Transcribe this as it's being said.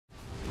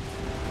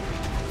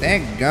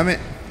Dadgummit.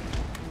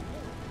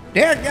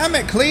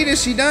 Dadgummit,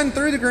 Cletus, you done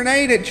threw the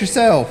grenade at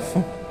yourself.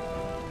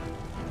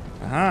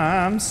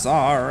 I'm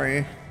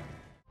sorry.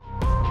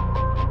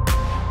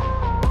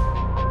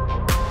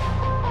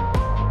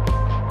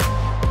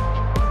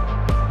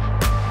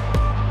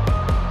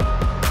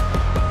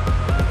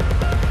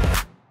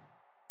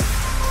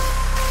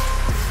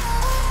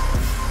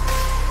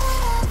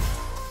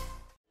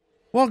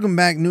 Welcome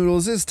back,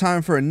 Noodles. It's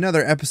time for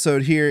another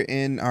episode here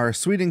in our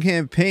Sweden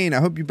campaign.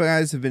 I hope you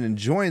guys have been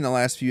enjoying the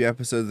last few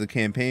episodes of the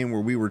campaign where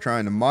we were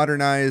trying to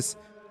modernize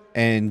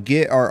and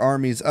get our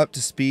armies up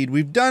to speed.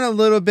 We've done a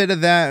little bit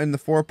of that in the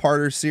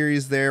four-parter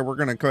series there. We're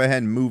going to go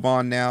ahead and move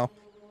on now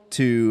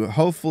to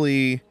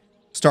hopefully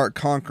start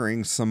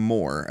conquering some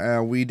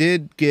more. We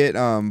did get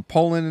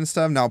Poland and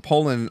stuff. Now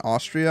Poland and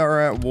Austria are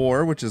at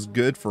war, which is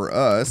good for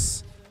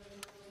us.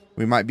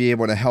 We might be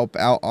able to help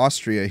out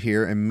Austria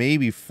here and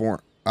maybe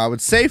I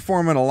would say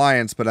form an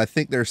alliance, but I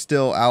think they're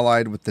still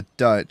allied with the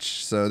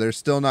Dutch, so they're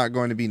still not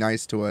going to be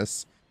nice to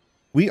us.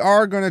 We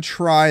are going to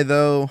try,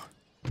 though.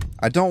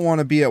 I don't want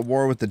to be at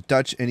war with the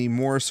Dutch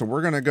anymore, so we're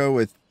going to go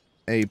with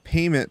a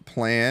payment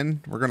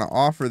plan. We're going to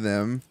offer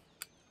them,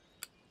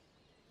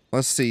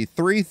 let's see,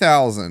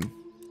 3,000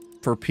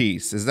 for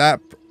peace. Is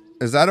that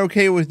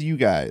okay with you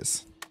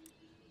guys?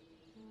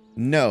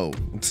 No.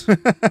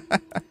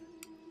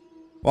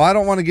 Well, I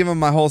don't want to give them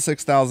my whole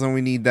 6,000.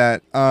 We need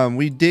that.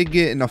 We did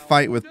get in a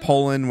fight with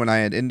Poland when I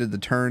had ended the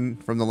turn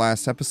from the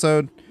last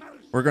episode.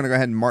 We're going to go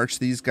ahead and march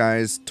these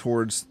guys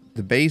towards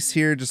the base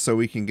here just so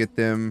we can get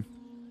them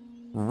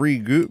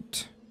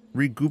regrouped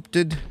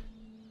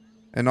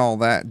and all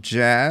that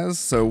jazz.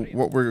 So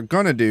what we're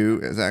going to do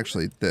is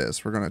actually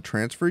this. We're going to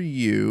transfer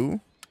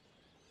you,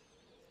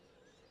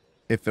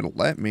 if it'll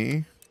let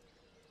me.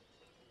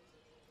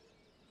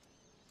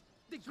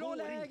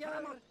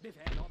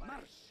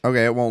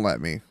 Okay, it won't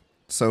let me.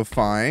 So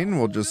fine,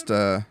 we'll just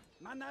not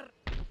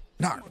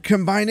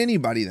combine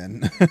anybody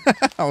then.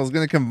 I was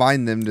gonna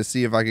combine them to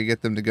see if I could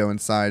get them to go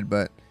inside,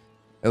 but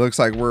it looks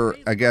like we're,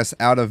 I guess,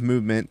 out of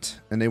movement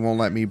and they won't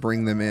let me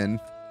bring them in.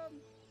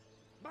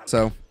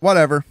 So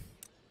whatever.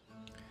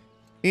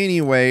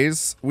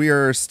 Anyways, we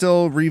are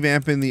still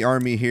revamping the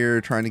army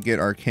here, trying to get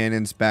our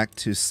cannons back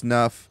to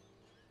snuff.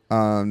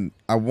 I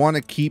want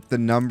to keep the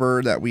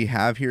number that we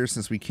have here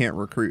since we can't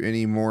recruit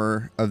any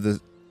more of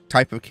the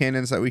type of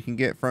cannons that we can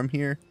get from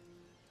here.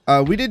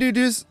 We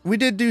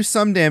did do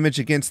some damage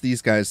against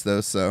these guys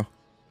though, so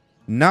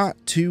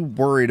not too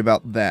worried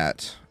about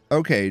that.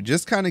 Okay,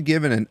 just kind of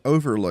giving an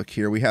overlook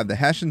here. We have the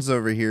Hessians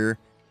over here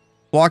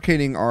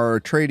blockading our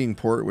trading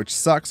port, which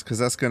sucks because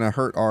that's going to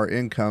hurt our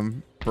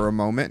income for a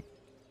moment,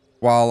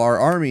 while our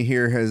army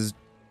here has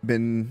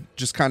been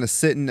just kind of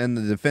sitting in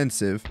the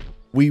defensive.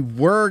 We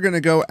were going to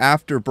go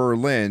after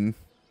Berlin,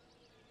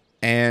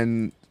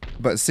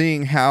 but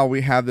seeing how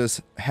we have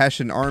this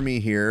Hessian army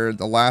here,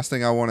 the last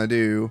thing I want to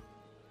do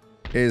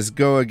is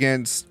go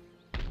against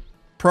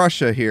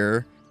Prussia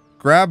here,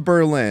 grab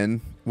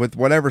Berlin with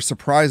whatever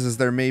surprises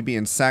there may be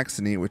in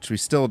Saxony, which we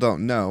still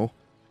don't know,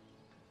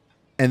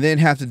 and then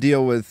have to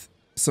deal with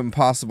some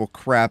possible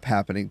crap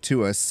happening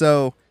to us.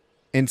 So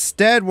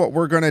instead, what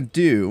we're going to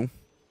do,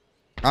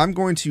 I'm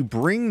going to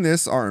bring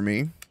this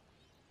army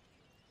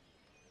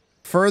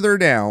further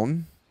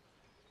down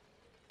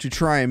to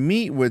try and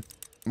meet with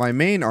my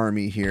main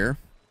army here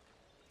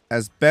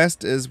as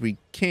best as we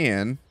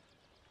can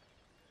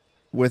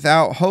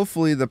without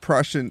hopefully the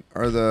Prussian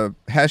or the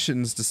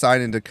Hessians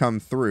deciding to come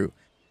through.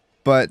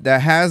 But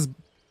that has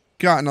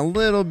gotten a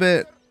little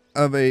bit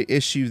of a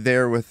issue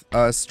there with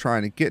us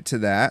trying to get to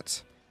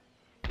that.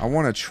 I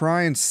want to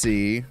try and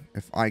see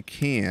if I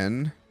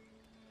can.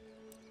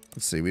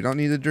 Let's see, we don't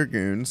need the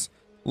dragoons.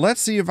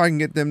 Let's see if I can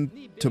get them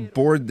to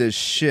board this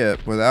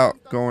ship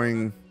without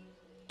going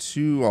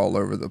too all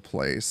over the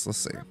place. Let's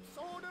see.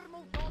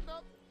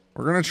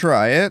 We're going to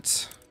try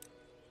it.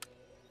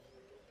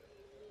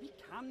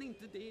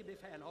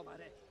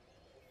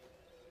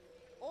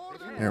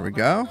 There we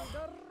go.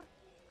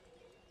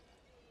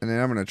 And then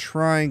I'm going to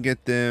try and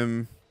get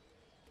them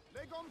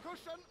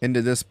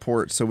into this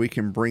port so we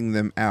can bring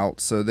them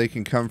out. So they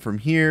can come from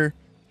here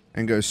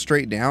and go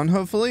straight down,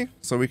 hopefully.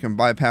 So we can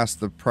bypass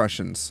the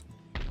Prussians.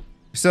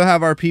 We still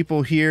have our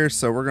people here,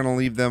 so we're going to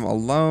leave them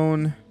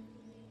alone.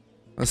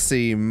 Let's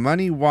see,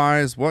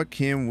 money-wise, what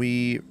can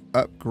we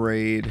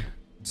upgrade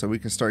so we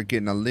can start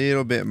getting a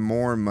little bit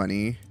more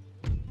money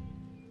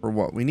for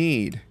what we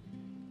need?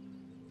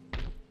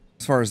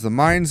 As far as the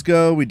mines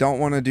go, we don't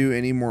want to do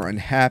any more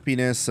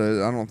unhappiness,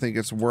 so I don't think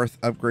it's worth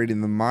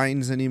upgrading the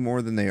mines any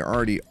more than they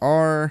already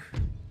are.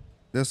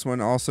 This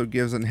one also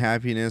gives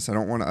unhappiness. I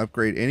don't want to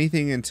upgrade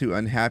anything into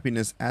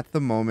unhappiness at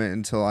the moment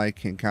until I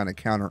can kind of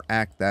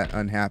counteract that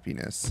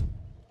unhappiness.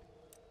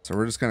 So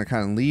we're just going to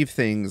kind of leave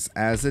things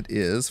as it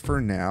is for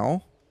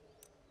now.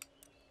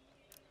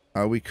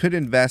 We could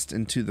invest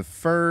into the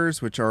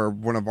furs, which are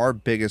one of our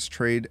biggest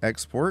trade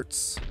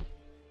exports.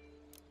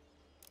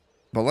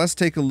 But let's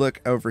take a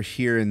look over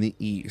here in the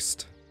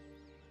east.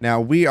 Now,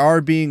 we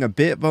are being a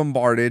bit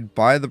bombarded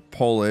by the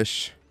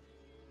Polish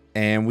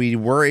And we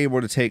were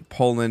able to take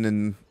Poland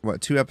in,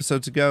 what, 2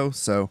 episodes ago?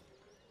 So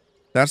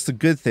that's the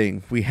good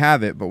thing. We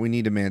have it, but we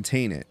need to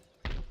maintain it.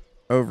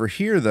 Over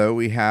here, though,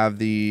 we have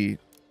the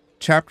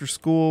chapter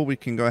school. We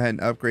can go ahead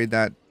and upgrade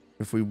that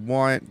if we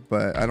want,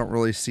 but I don't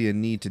really see a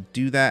need to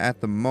do that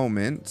at the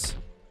moment.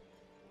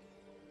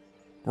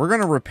 We're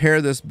going to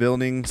repair this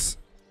buildings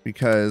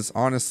because,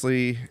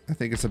 honestly, I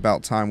think it's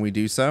about time we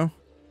do so.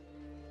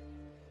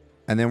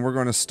 And then we're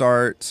going to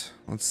start,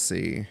 let's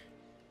see.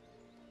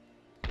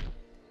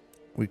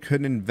 We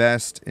could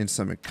invest in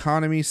some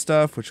economy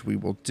stuff, which we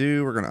will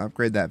do. We're going to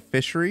upgrade that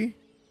fishery.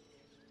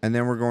 And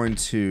then we're going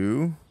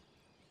to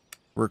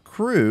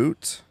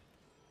recruit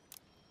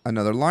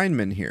another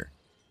lineman here.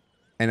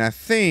 And I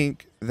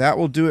think that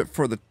will do it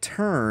for the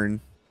turn.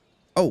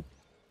 Oh,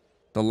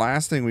 the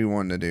last thing we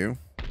want to do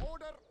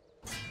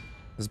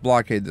is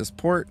blockade this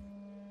port.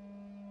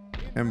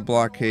 And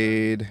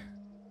blockade...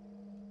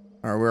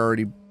 Or we're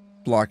already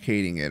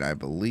blockading it, I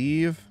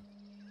believe.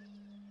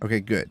 Okay,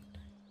 good.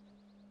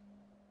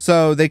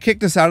 So they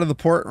kicked us out of the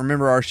port.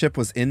 Remember, our ship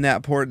was in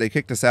that port. They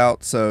kicked us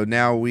out. So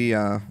now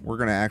we're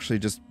going to actually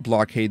just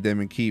blockade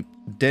them and keep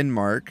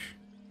Denmark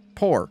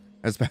poor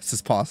as best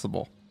as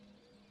possible.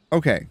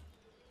 Okay.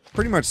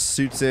 Pretty much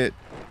suits it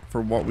for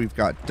what we've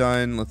got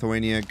done.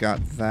 Lithuania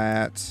got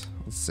that.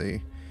 Let's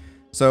see.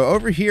 So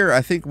over here,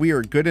 I think we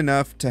are good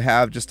enough to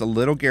have just a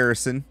little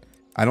garrison.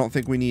 I don't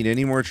think we need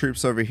any more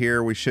troops over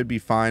here. We should be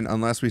fine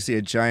unless we see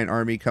a giant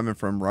army coming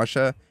from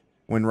Russia.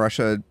 When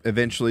Russia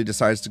eventually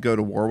decides to go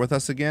to war with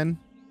us again.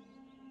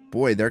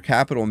 Boy, their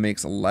capital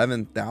makes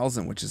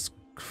 11,000, which is,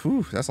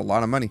 whew, that's a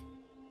lot of money.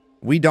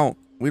 We don't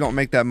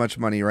make that much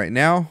money right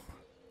now.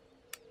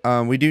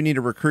 We do need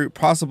to recruit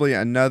possibly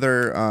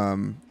another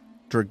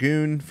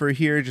dragoon for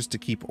here just to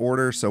keep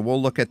order. So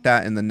we'll look at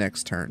that in the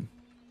next turn.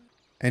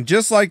 And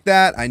just like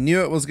that, I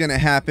knew it was going to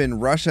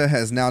happen. Russia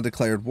has now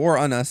declared war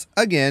on us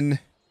again.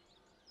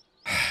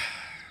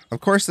 Of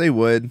course they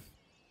would.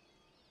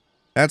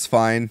 That's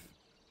fine.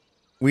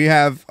 We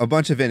have a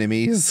bunch of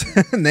enemies,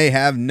 and they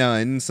have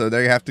none, so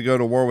they have to go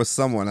to war with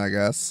someone, I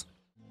guess.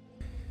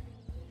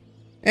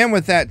 And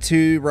with that,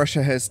 too,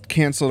 Russia has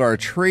canceled our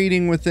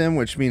trading with them,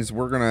 which means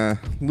we're going to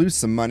lose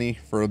some money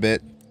for a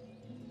bit.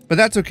 But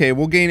that's okay.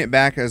 We'll gain it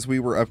back as we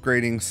were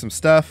upgrading some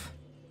stuff.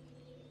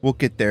 We'll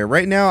get there.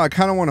 Right now, I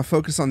kind of want to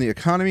focus on the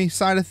economy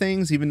side of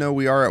things, even though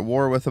we are at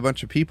war with a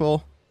bunch of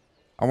people.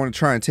 I want to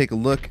try and take a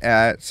look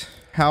at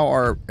how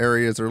our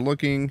areas are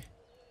looking.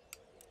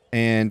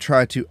 And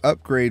try to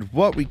upgrade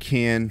what we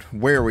can,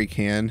 where we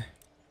can.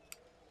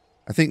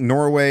 I think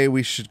Norway,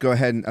 we should go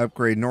ahead and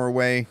upgrade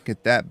Norway.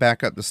 Get that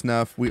back up to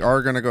snuff. We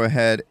are going to go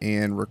ahead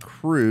and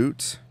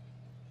recruit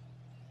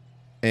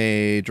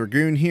a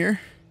dragoon here.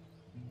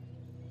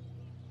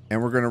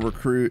 And we're going to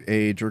recruit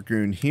a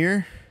dragoon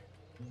here.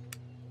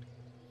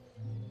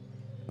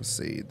 Let's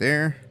see,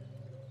 there.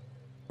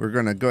 We're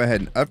going to go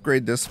ahead and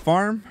upgrade this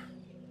farm.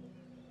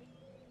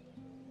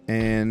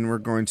 And we're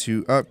going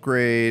to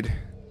upgrade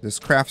this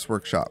crafts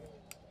workshop.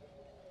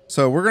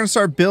 So we're going to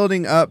start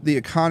building up the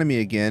economy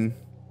again.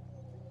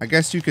 I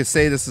guess you could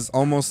say this is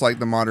almost like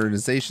the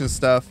modernization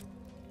stuff,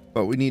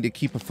 but we need to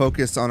keep a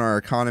focus on our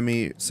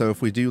economy. So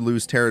if we do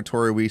lose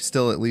territory, we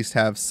still at least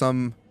have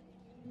some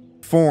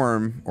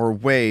form or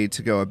way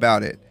to go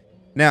about it.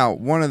 Now,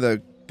 one of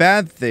the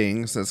bad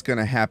things that's going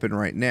to happen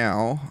right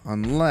now,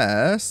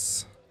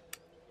 unless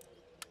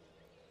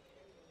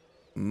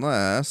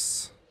it's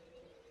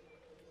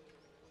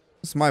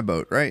my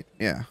boat, right?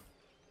 Yeah.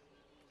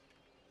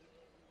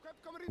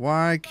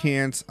 Why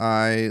can't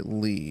I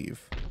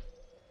leave?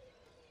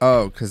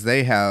 Oh, because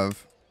they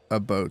have a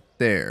boat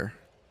there.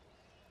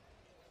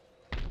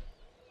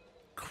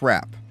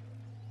 Crap.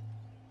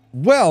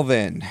 Well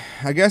then,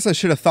 I guess I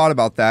should have thought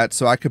about that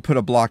so I could put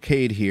a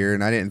blockade here,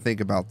 and I didn't think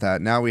about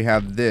that. Now we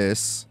have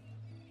this.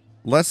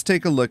 Let's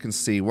take a look and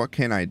see. What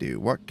can I do?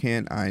 What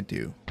can I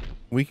do?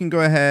 We can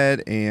go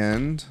ahead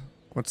and...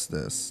 What's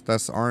this?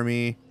 That's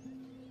army.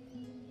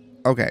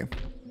 Okay.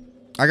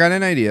 I got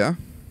an idea.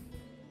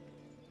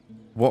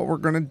 What we're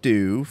going to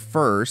do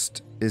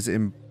first is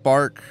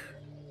embark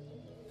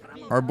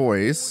our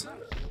boys.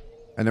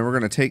 And then we're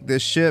going to take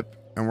this ship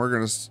and we're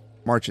going to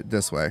march it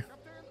this way.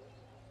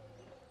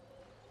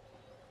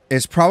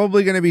 It's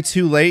probably going to be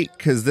too late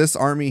because this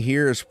army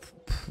here is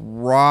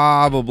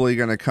probably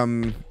going to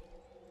come...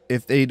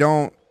 If they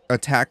don't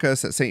attack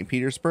us at St.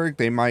 Petersburg,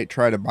 they might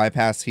try to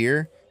bypass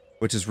here,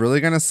 which is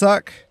really going to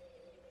suck.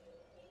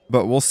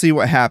 But we'll see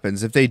what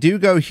happens. If they do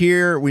go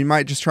here, we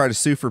might just try to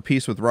sue for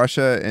peace with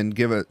Russia and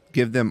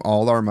give them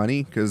all our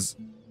money, because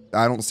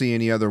I don't see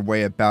any other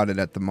way about it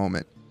at the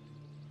moment.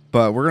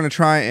 But we're going to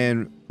try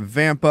and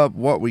vamp up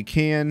what we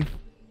can.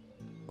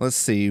 Let's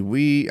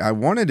see. I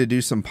wanted to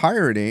do some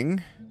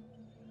pirating,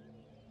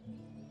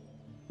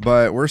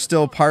 but we're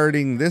still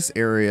pirating this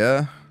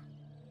area.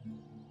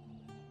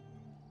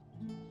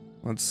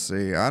 Let's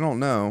see. I don't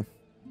know.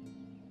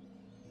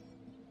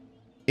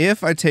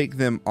 If I take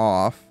them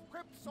off,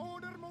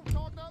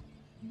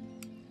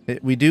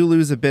 we do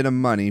lose a bit of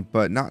money,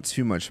 but not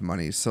too much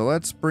money. So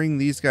let's bring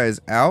these guys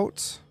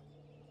out.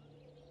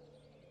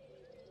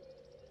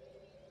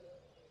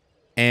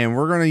 And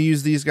we're going to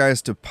use these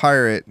guys to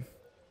pirate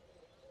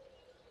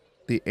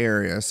the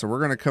area. So we're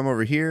going to come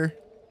over here,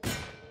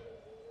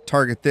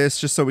 target this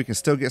just so we can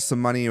still get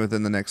some money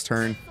within the next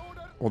turn.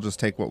 We'll just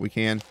take what we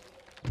can.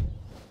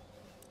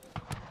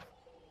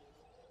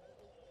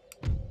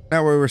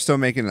 That way we're still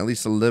making at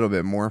least a little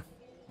bit more.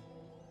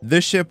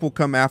 This ship will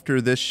come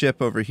after this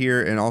ship over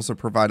here and also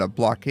provide a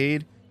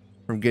blockade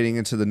from getting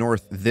into the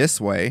north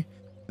this way.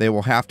 They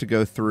will have to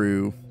go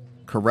through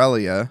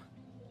Karelia.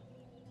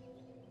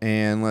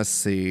 And let's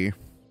see.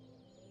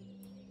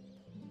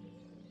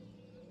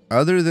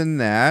 Other than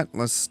that,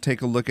 let's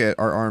take a look at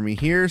our army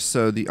here.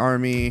 So the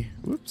army,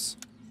 whoops.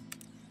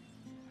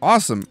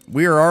 Awesome.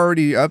 We are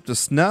already up to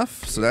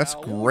snuff, so that's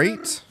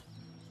great.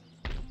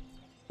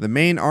 The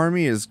main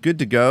army is good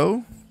to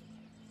go.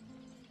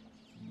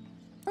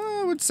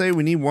 I would say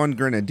we need one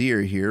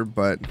grenadier here,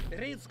 but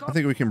I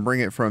think we can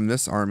bring it from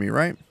this army,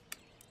 right?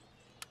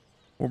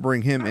 We'll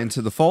bring him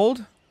into the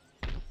fold.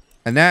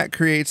 And that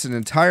creates an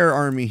entire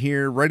army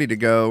here ready to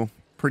go,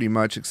 pretty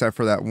much, except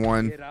for that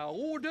one.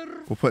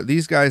 We'll put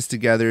these guys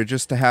together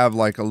just to have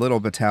like a little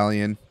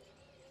battalion.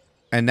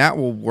 And that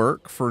will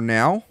work for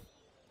now.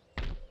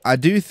 I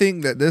do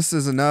think that this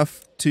is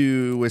enough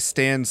to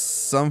withstand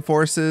some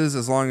forces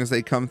as long as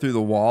they come through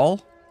the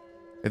wall.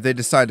 If they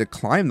decide to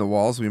climb the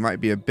walls, we might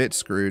be a bit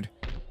screwed.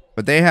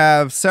 But they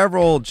have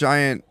several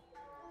giant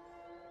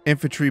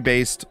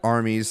infantry-based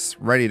armies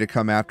ready to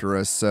come after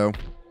us, so...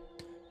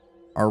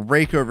 Our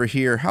rake over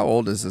here, how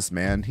old is this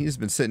man? He's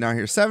been sitting out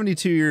here,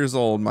 72 years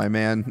old, my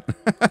man.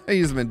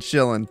 He's been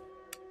chilling.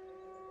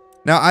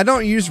 Now, I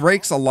don't use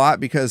rakes a lot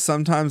because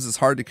sometimes it's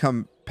hard to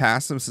come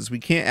past them since we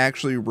can't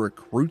actually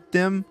recruit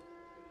them.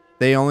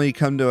 They only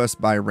come to us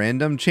by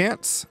random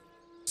chance.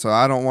 So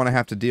I don't want to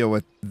have to deal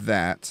with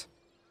that.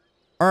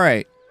 All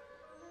right.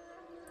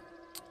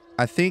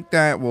 I think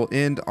that will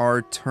end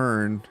our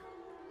turn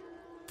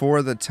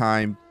for the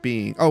time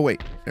being. Oh,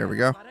 wait. There we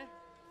go.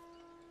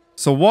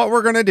 So what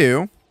we're going to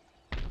do,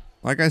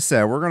 like I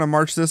said, we're going to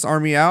march this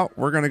army out.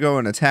 We're going to go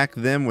and attack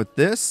them with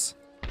this.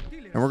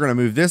 And we're going to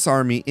move this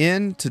army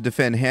in to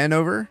defend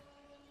Hanover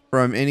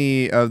from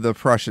any of the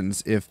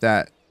Prussians, if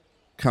that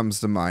comes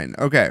to mind.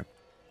 Okay,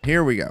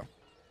 here we go.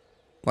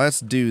 Let's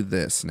do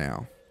this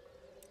now.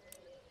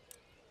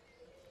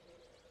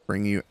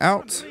 Bring you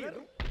out.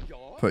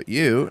 Put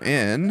you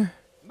in.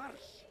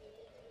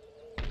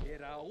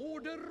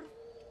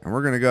 And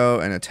we're going to go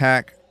and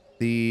attack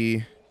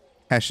the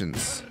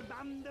Hessians.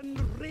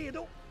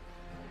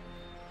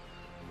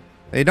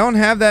 They don't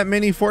have that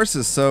many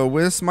forces, so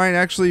this might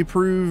actually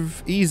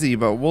prove easy,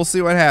 but we'll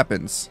see what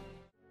happens.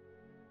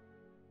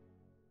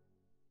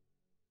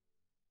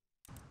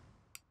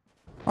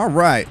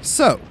 Alright,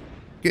 so,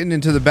 getting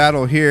into the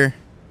battle here.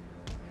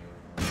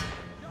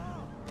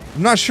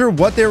 I'm not sure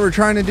what they were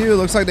trying to do. It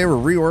looks like they were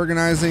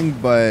reorganizing,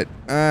 but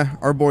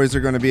our boys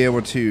are going to be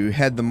able to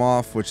head them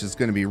off, which is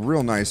going to be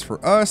real nice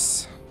for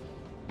us.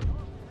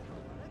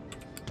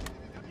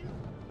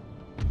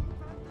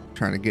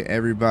 Trying to get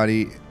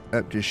everybody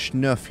up to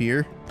snuff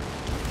here.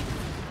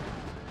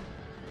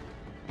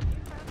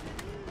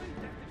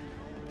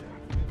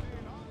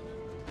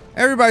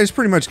 Everybody's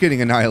pretty much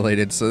getting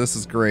annihilated, so this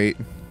is great.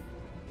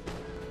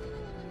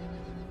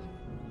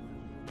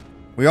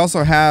 We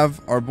also have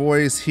our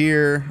boys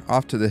here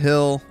off to the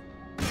hill.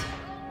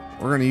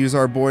 We're going to use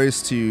our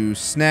boys to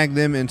snag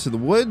them into the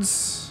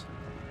woods.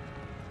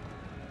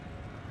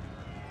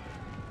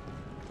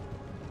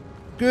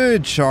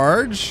 Good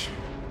charge.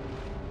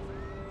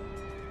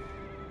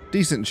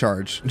 Decent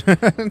charge.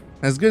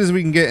 As good as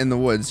we can get in the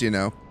woods, you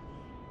know.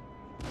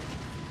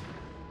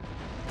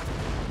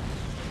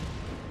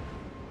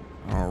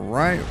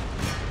 Alright.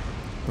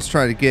 Let's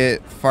try to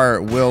get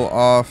fire at will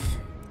off.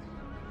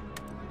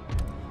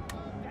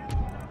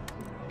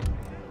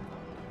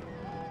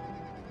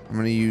 I'm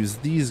going to use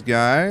these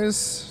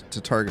guys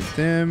to target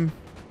them.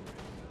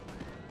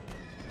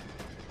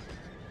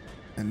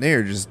 And they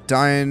are just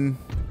dying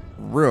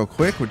real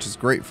quick, which is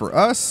great for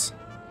us.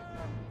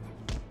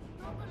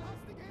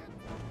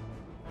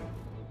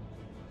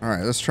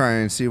 Alright, let's try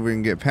and see if we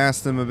can get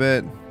past them a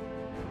bit.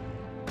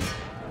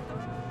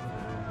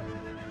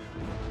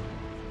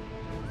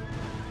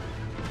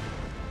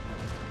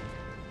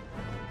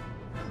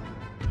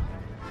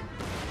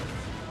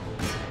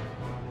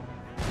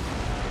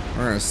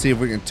 We're going to see if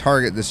we can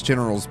target this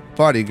general's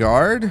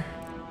bodyguard.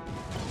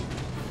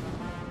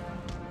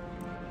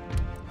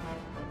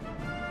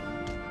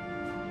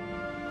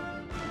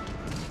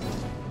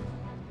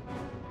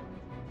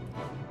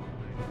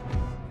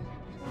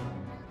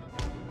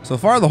 So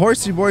far, the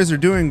horsey boys are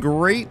doing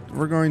great.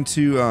 We're going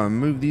to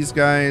move these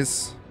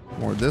guys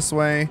more this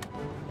way.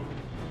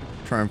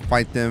 Try and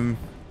fight them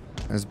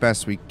as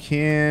best we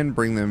can.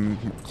 Bring them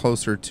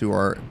closer to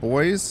our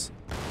boys.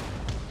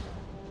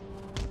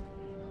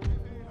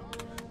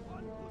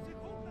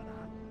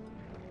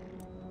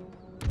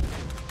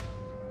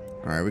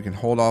 Alright, we can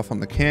hold off on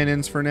the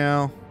cannons for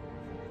now.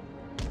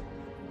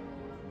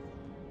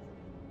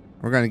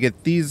 We're going to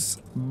get these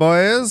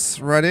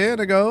boys ready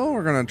to go.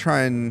 We're going to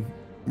try and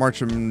march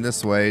them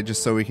this way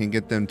just so we can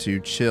get them to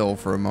chill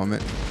for a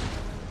moment.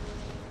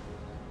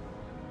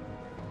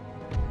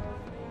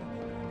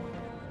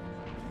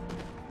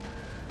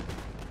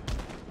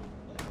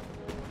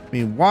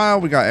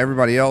 Meanwhile, we got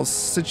everybody else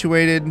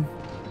situated.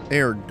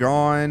 They are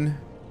gone.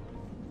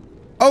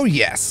 Oh,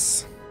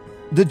 yes.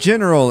 The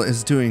general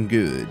is doing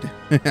good.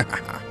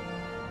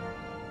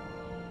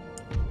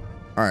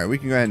 Alright, we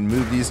can go ahead and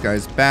move these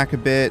guys back a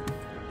bit.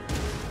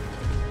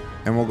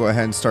 And we'll go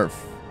ahead and start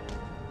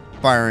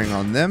firing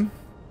on them.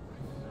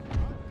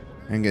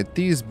 And get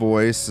these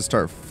boys to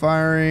start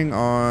firing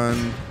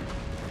on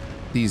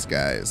these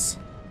guys.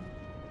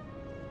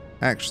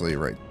 Actually,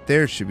 right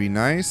there should be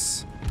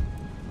nice.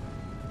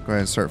 Go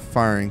ahead and start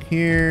firing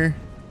here.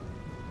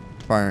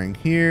 Firing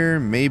here,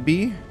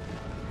 maybe.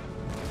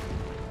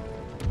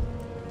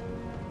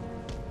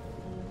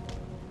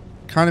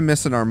 Kind of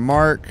missing our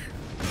mark.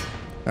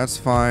 That's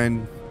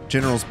fine.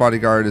 General's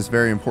bodyguard is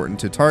very important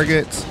to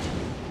target.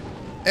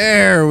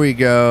 There we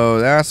go.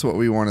 That's what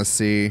we want to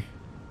see.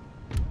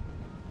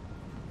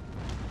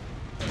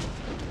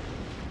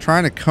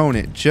 Trying to cone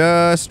it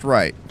just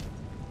right.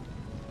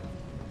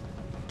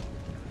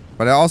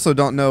 But I also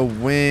don't know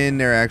when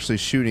they're actually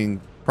shooting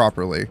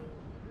properly.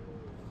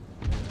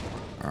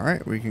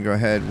 Alright, we can go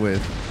ahead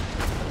with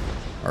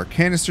our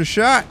canister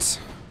shot.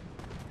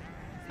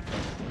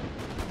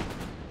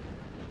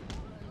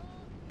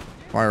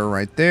 Fire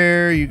right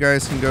there. You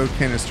guys can go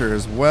canister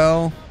as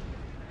well.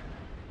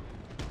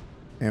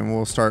 And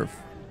we'll start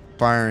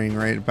firing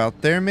right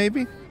about there,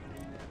 maybe.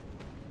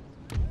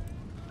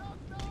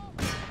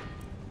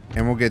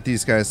 And we'll get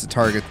these guys to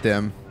target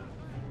them.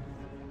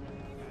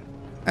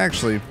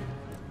 Actually,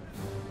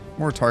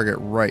 more target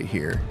right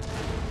here.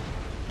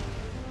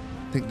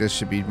 I think this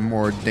should be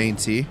more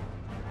dainty.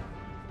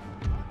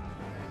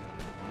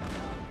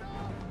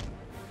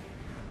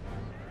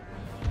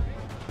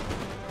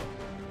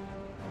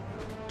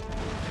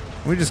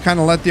 We just kind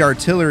of let the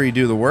artillery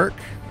do the work.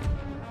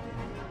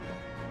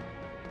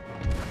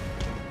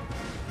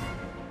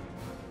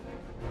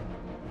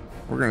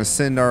 We're going to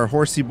send our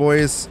horsey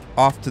boys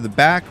off to the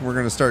back. We're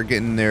going to start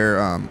getting their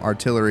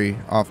artillery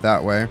off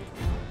that way.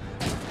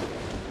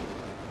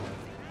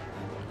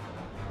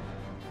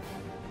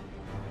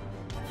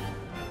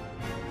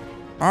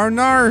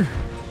 Arnar!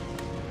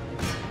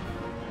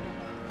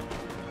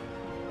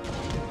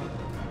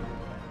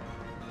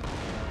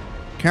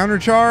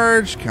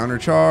 Countercharge!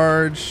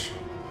 Countercharge!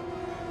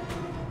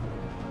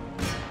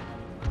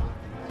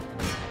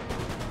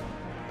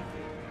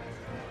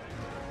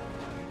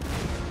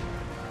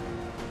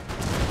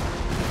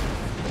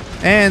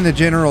 And the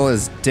general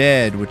is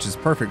dead, which is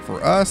perfect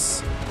for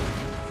us.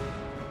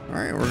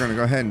 Alright, we're going to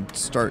go ahead and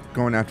start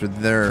going after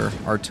their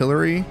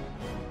artillery.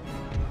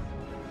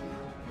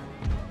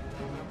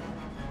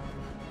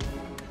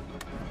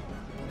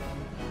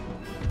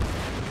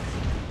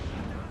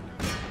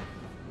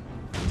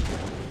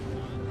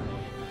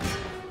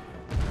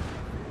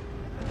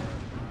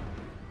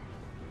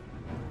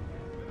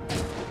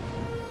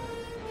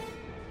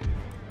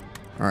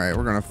 Alright,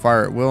 we're going to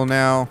fire at will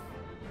now.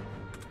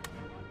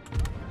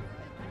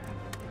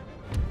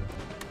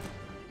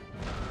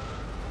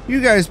 You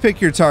guys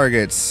pick your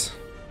targets.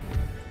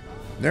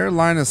 Their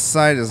line of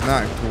sight is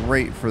not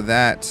great for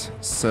that,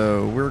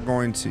 so we're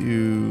going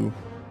to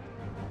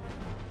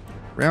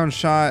round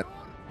shot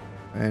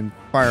and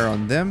fire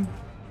on them.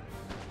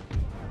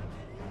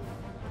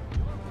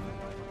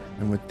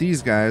 And with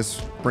these guys,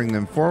 bring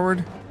them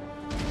forward.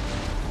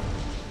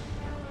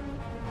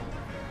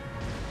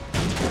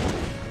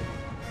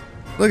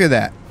 Look at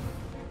that.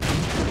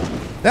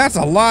 That's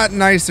a lot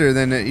nicer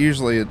than it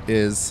usually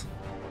is.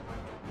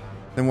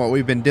 Than what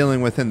we've been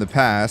dealing with in the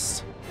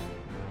past.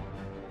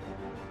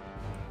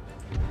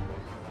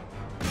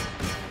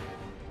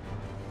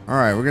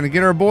 Alright, we're going to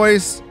get our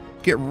boys,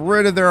 get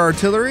rid of their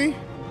artillery.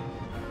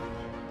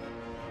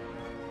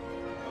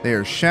 They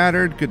are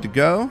shattered, good to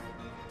go.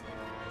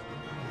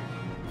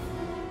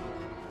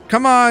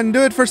 Come on,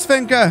 do it for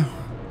Svenka.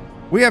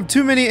 We have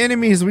too many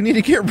enemies, we need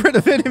to get rid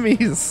of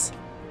enemies.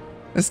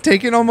 It's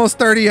taken almost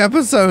 30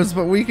 episodes,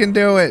 but we can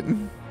do it.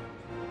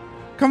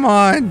 Come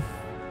on.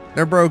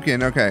 They're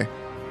broken, okay.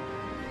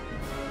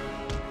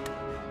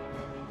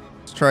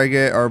 Try to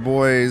get our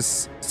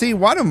boys. See,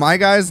 why do my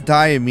guys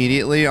die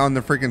immediately on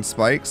the freaking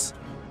spikes?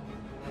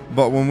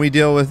 But when we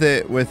deal with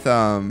it with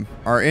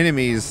our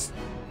enemies,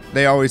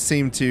 they always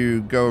seem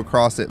to go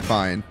across it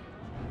fine.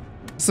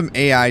 Some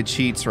AI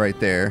cheats right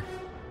there.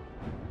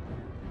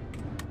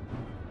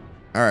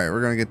 Alright, we're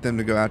going to get them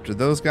to go after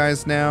those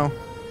guys now.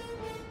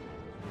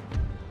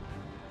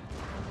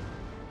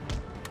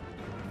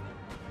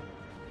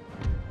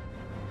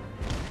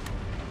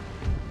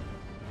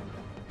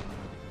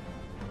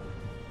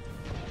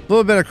 A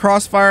little bit of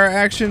crossfire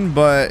action,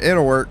 but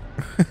it'll work.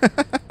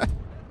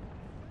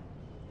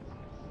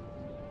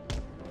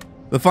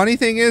 The funny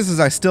thing is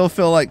I still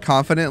feel like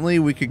confidently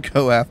we could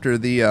go after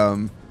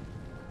the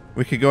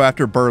we could go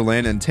after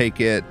Berlin and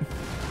take it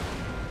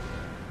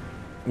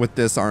with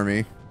this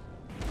army.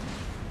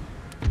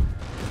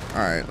 All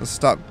Alright, let's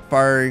stop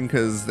firing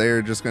because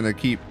they're just going to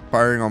keep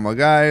firing on my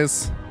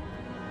guys.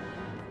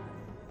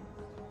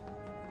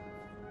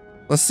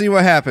 Let's see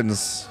what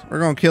happens. We're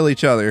going to kill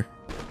each other.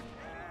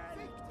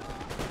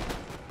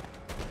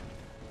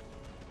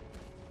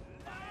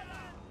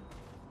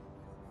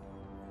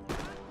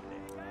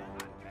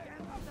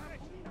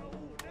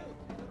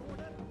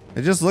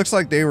 It just looks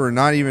like they were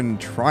not even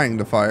trying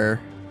to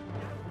fire.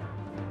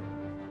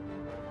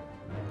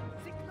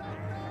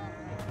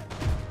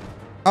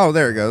 Oh,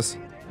 there it goes.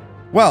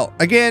 Well,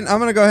 again, I'm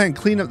going to go ahead and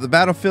clean up the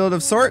battlefield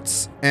of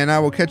sorts, and I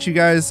will catch you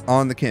guys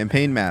on the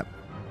campaign map.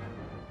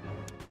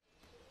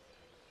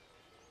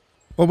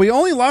 Well, we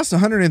only lost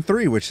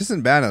 103, which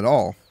isn't bad at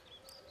all.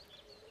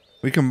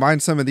 We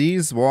combined some of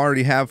these. We'll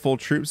already have full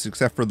troops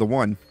except for the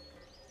one.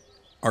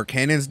 Our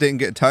cannons didn't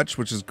get touched,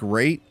 which is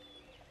great.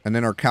 And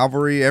then our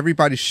cavalry,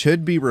 everybody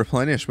should be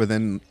replenished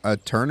within a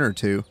turn or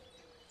two.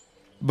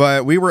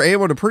 But we were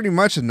able to pretty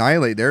much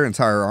annihilate their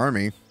entire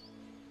army.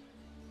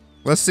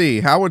 Let's see.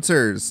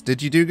 Howitzers,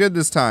 did you do good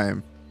this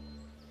time?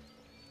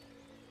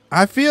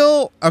 I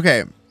feel...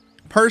 Okay.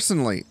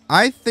 Personally,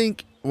 I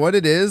think what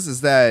it is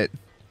that...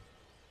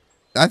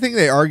 I think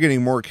they are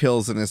getting more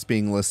kills than it's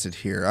being listed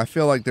here. I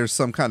feel like there's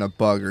some kind of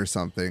bug or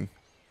something.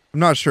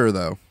 I'm not sure,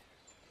 though.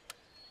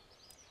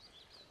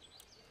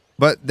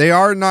 But they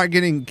are not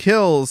getting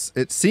kills,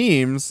 it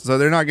seems, so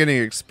they're not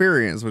getting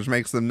experience, which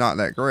makes them not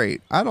that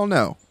great. I don't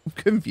know. I'm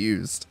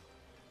confused.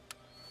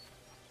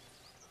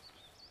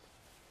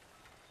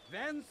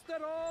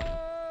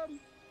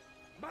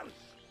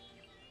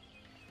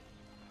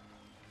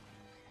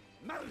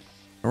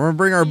 We're going to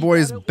bring our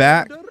boys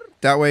back.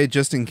 That way,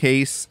 just in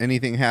case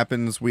anything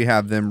happens, we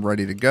have them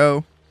ready to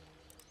go.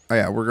 Oh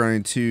yeah, we're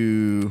going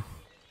to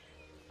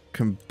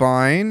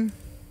combine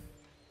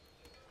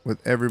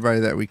with everybody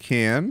that we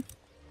can.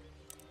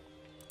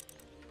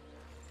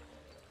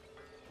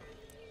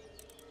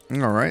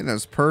 Alright,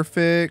 that's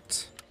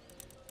perfect.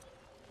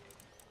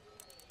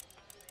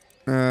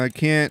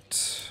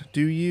 Can't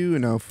do you?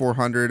 No,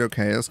 400.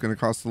 Okay, that's going to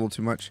cost a little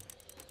too much.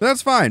 But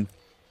that's fine.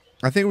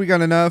 I think we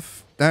got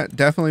enough. That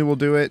definitely will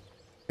do it.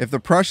 If the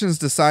Prussians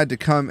decide to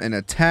come and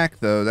attack,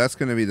 though, that's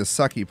going to be the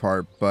sucky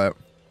part. But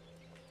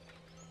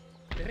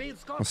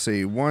let's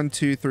see. 1,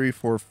 2, 3,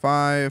 4,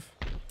 5.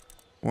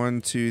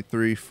 1, 2,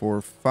 3,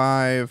 4,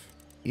 5.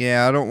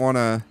 Yeah, I don't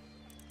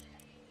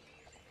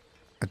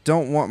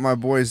want my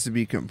boys to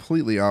be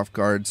completely off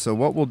guard. So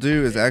what we'll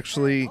do is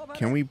actually,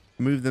 can we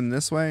move them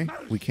this way?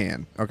 We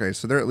can. Okay,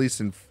 so they're at least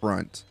in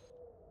front.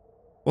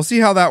 We'll see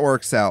how that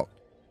works out.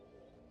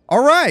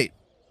 All right.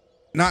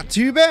 Not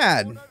too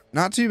bad.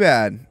 Not too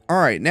bad. All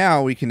right,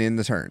 now we can end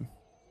the turn.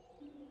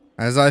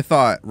 As I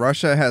thought,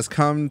 Russia has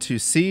come to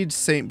siege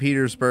St.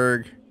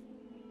 Petersburg.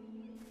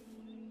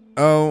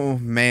 Oh,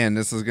 man,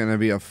 this is going to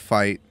be a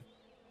fight.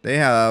 They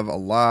have a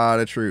lot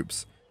of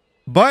troops.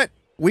 But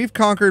we've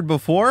conquered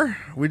before.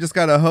 We just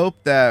got to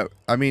hope that,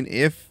 I mean,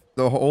 if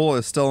the hole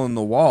is still in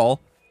the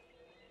wall,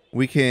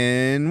 we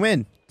can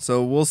win.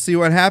 So we'll see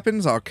what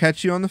happens. I'll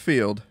catch you on the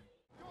field.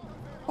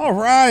 All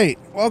right.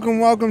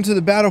 Welcome to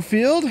the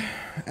battlefield.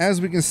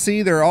 As we can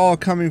see, they're all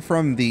coming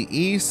from the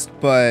east,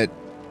 but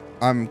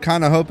I'm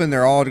kind of hoping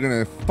they're all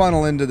going to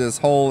funnel into this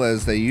hole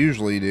as they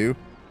usually do.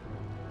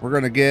 We're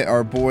going to get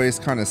our boys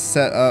kind of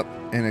set up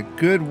in a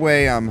good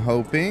way, I'm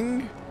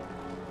hoping.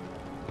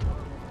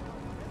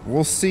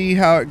 We'll see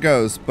how it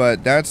goes,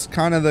 but that's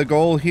kind of the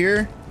goal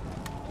here.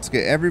 Let's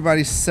get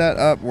everybody set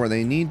up where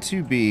they need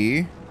to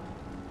be.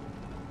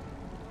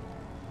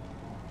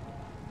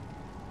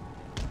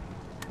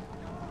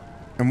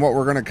 And what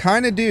we're going to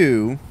kind of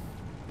do...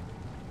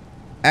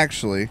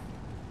 Actually,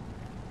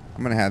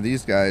 I'm going to have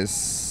these guys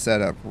set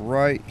up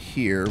right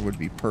here would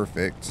be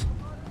perfect.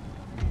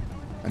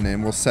 And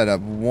then we'll set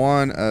up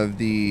one of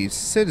the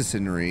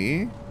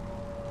citizenry.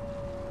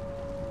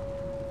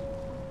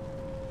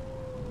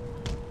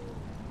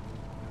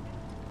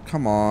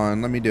 Come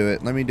on, let me do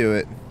it. Let me do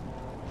it.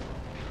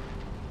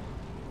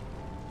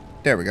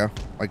 There we go.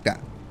 Like that.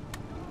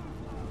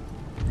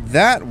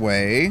 That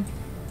way...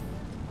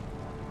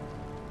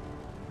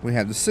 we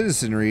have the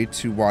citizenry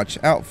to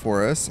watch out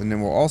for us, and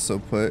then we'll also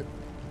put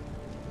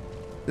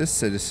this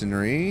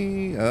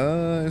citizenry.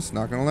 It's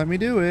not gonna let me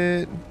do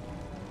it.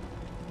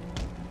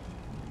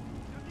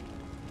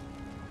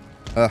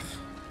 Ugh.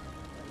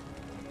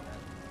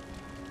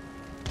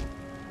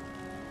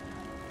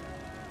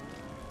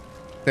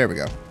 There we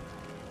go.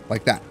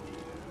 Like that.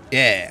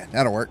 Yeah,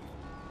 that'll work.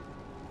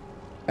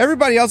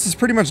 Everybody else is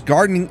pretty much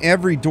guarding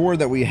every door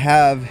that we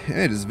have.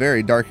 It is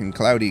very dark and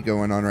cloudy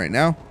going on right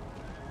now.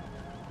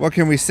 What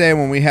can we say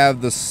when we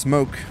have the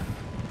smoke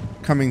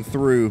coming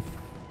through?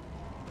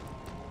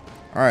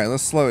 Alright,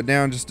 let's slow it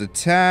down just a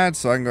tad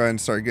so I can go ahead and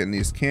start getting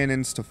these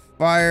cannons to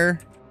fire.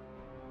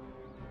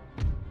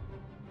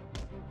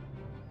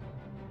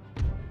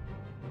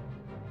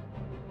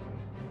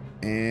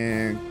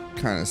 And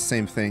kind of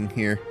same thing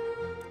here.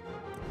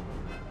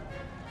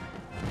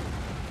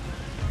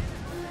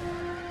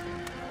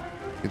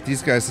 Get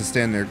these guys to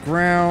stand their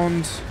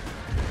ground.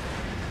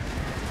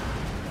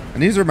 And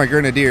And these are my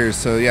grenadiers,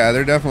 so yeah,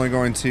 they're definitely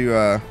going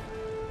to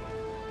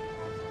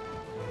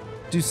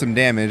do some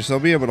damage. They'll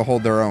be able to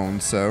hold their own,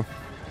 so.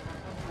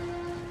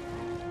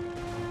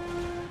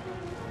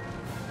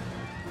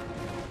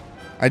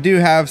 I do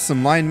have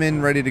some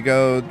linemen ready to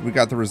go. We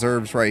got the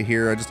reserves right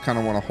here. I just kind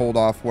of want to hold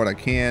off what I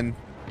can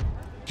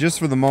just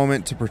for the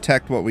moment to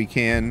protect what we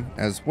can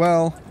as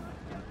well.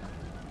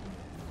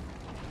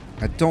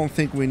 I don't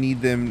think we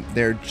need them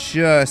there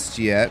just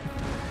yet.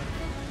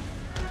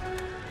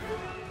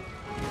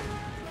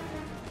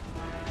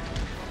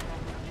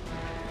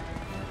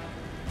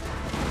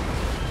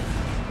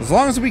 As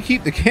long as we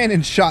keep the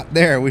cannon shot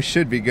there, we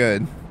should be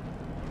good.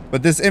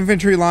 But this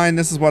infantry line,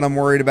 this is what I'm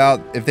worried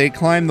about. If they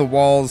climb the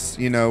walls,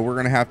 you know, we're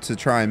going to have to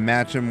try and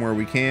match them where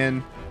we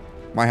can.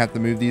 Might have to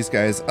move these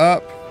guys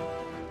up.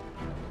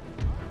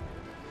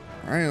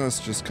 All right, let's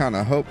just kind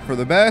of hope for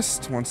the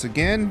best once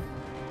again.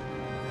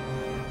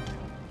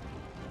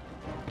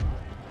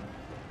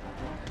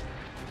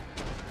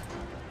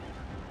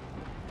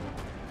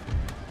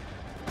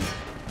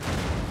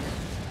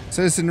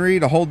 Citizenry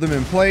to hold them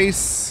in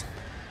place.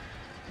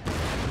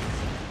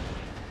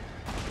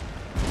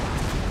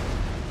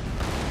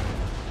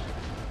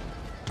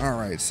 All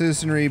right,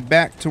 citizenry,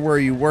 back to where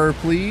you were,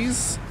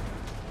 please.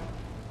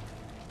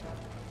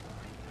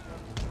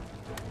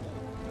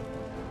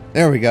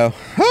 There we go.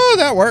 Oh,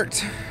 that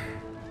worked.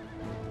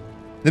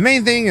 The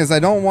main thing is I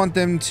don't want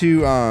them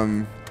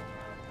to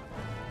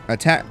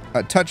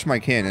touch my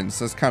cannons.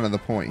 That's kind of the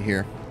point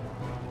here.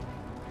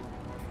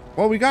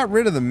 Well, we got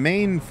rid of the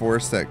main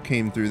force that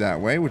came through that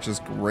way, which is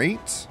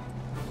great.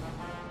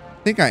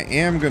 I think I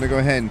am going to go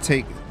ahead and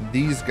take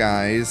these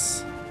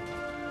guys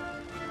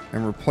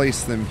and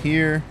replace them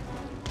here.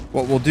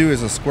 What we'll do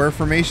is a square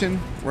formation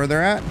where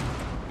they're at.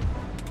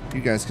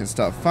 You guys can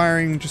stop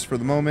firing just for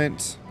the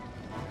moment.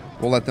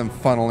 We'll let them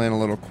funnel in a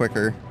little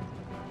quicker.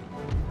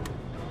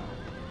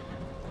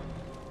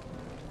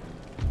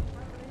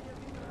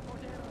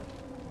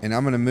 And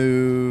I'm going to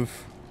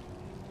move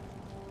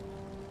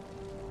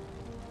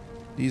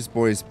these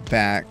boys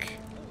back.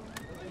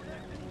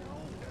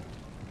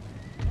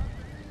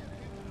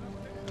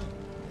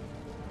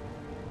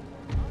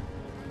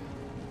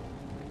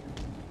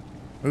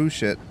 Oh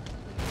shit.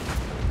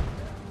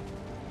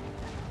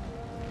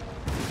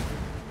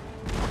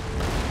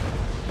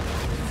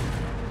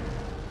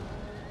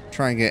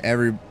 Try and get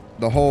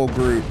the whole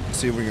group,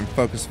 see if we can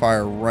focus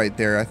fire right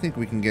there. I think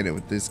we can get it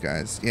with these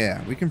guys.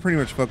 Yeah, we can pretty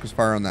much focus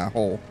fire on that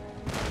hole.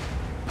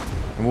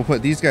 And we'll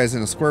put these guys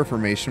in a square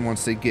formation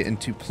once they get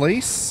into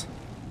place.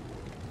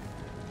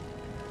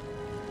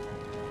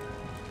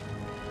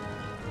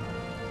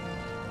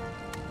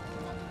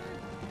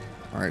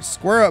 All right,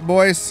 square up,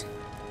 boys.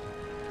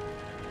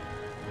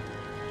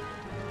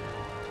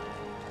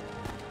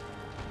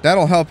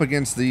 That'll help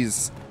against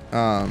these.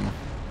 Yeah,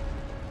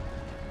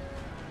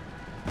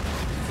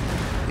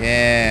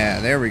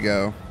 there we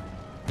go.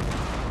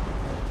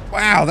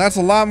 Wow, that's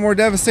a lot more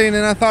devastating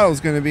than I thought it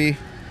was going to be.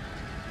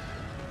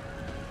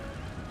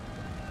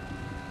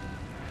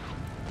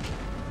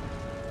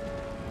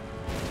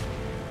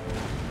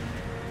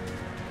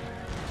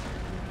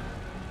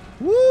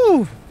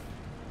 Woo!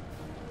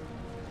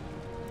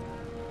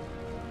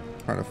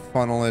 Try to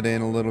funnel it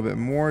in a little bit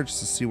more just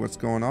to see what's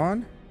going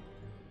on.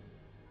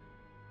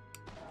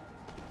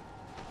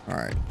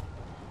 Alright.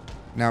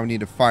 Now we need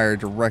to fire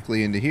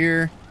directly into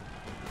here.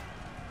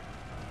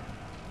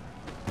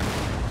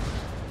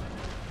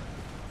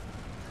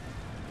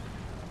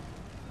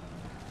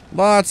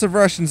 Lots of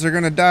Russians are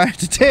gonna die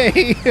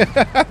today.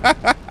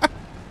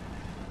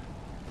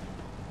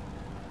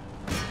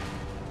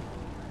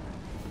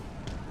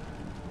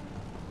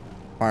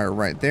 Fire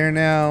right there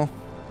now.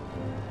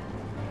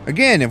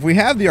 Again, if we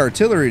have the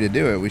artillery to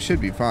do it, we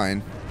should be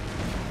fine.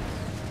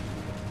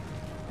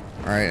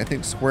 Alright, I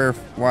think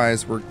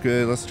square-wise we're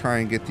good. Let's try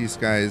and get these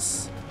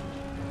guys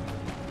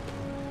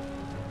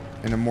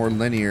in a more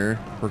linear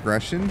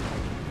progression.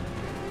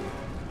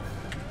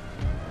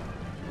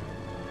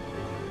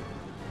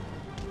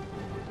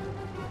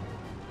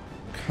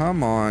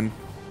 Come on.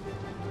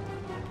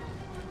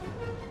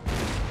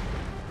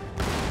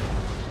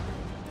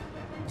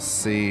 Let's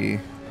see.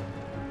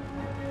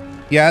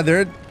 Yeah,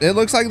 it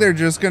looks like they're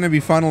just going to be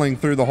funneling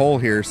through the hole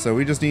here, so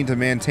we just need to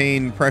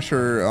maintain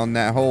pressure on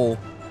that hole.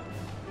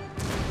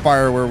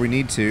 Fire where we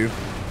need to.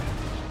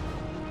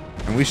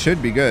 And we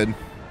should be good.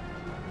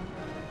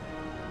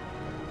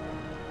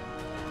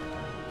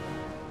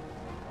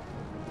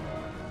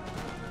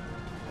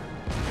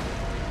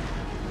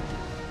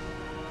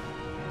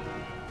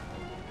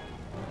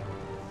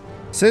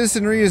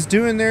 Citizenry is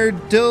doing their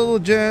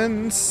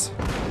diligence.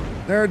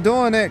 They're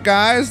doing it,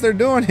 guys. They're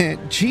doing it.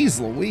 Jeez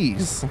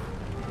Louise.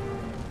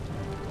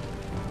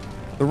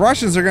 The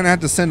Russians are going to have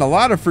to send a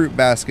lot of fruit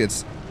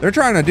baskets. They're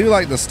trying to do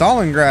like the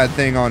Stalingrad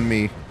thing on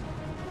me.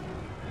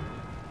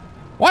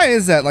 Why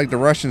is that like the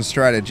Russian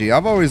strategy?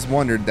 I've always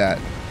wondered that.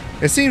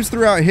 It seems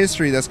throughout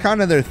history that's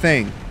kind of their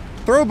thing.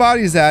 Throw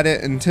bodies at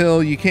it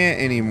until you can't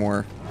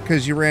anymore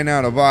because you ran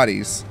out of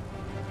bodies.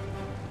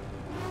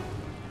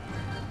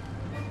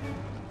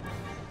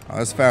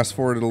 Let's fast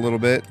forward it a little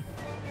bit.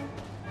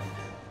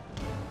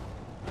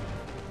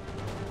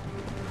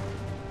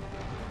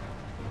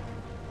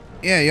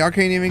 Yeah, y'all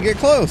can't even get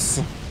close.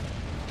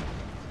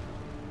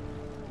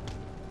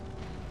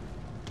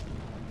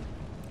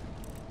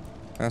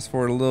 Fast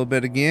forward a little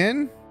bit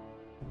again.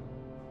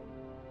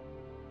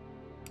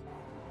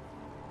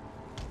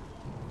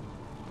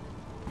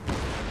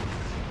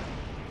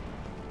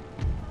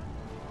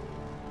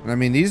 And I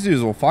mean, these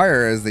dudes will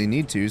fire as they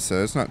need to,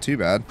 so it's not too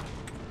bad.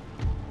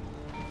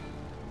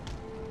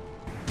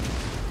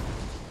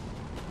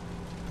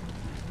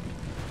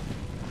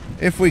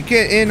 If we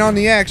get in on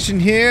the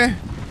action here.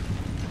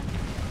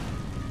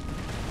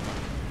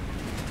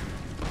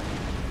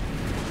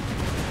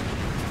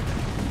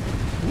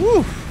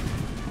 Woo!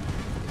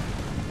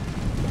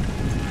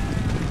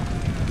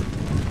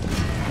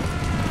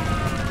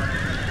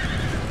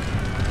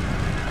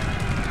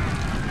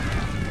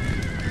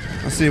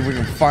 Let's see if we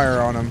can fire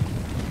on them.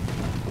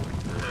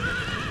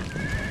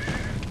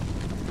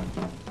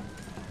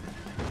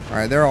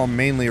 Alright, they're all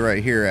mainly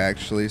right here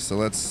actually, so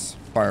let's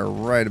fire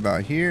right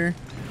about here.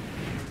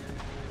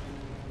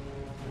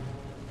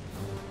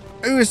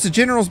 Ooh, it's the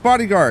general's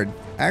bodyguard.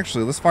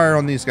 Actually, let's fire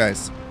on these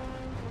guys.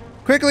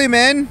 Quickly,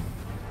 men!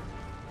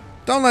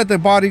 Don't let the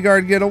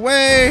bodyguard get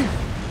away!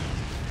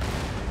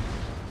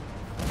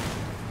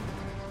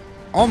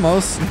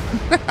 Almost.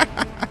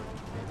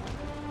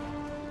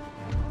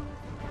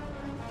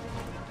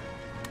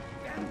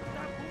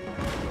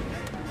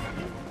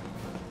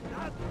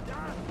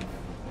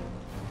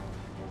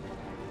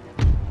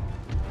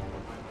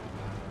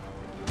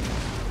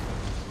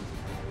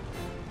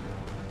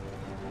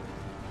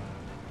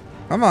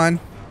 Come on.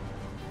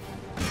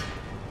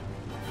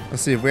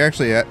 Let's see if we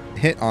actually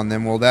hit on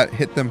them. Will that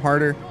hit them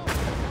harder?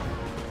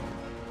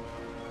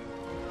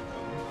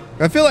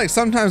 I feel like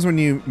sometimes when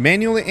you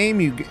manually aim,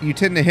 you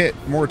tend to hit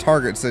more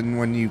targets than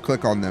when you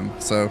click on them.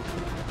 So,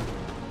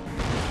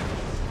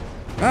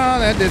 oh,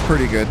 that did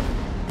pretty good.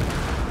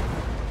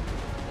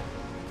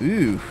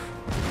 Ooh.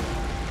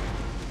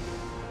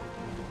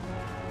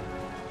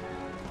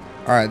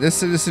 All right, this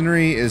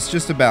citizenry is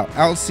just about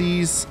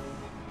outseas.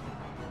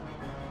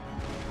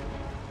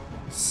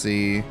 Let's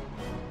see.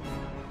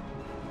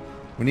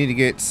 We need to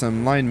get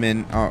some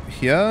linemen out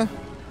here.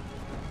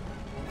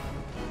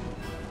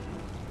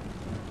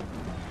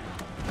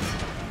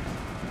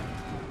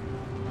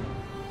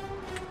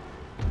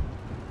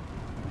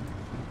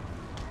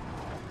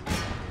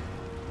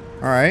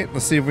 Alright,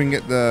 let's see if we can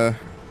get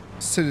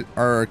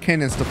our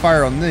cannons to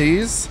fire on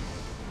these.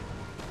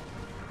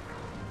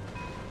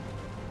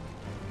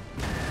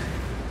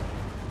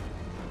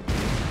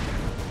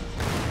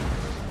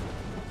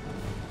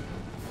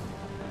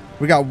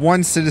 We got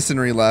one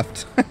citizenry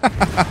left.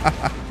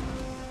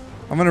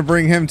 I'm gonna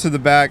bring him to the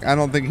back. I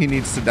don't think he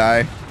needs to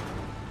die.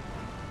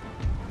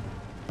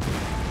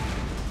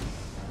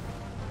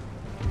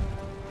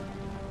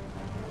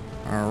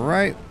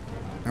 Alright.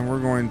 And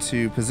we're going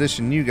to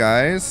position you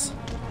guys.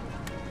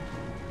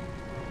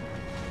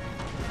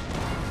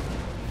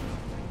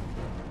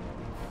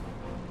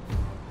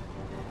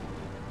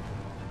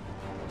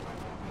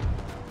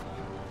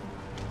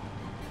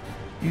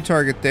 You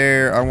target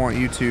there. I want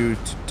you to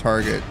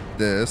target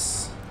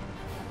this.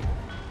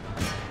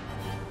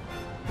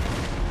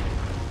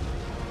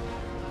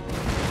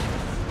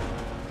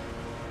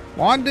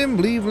 Wandem,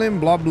 Blevelim,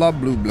 blah, blah,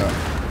 blue, blah.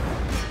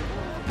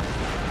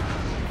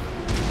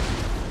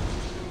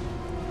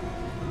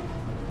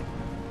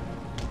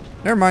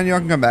 Never mind, y'all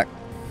can come back.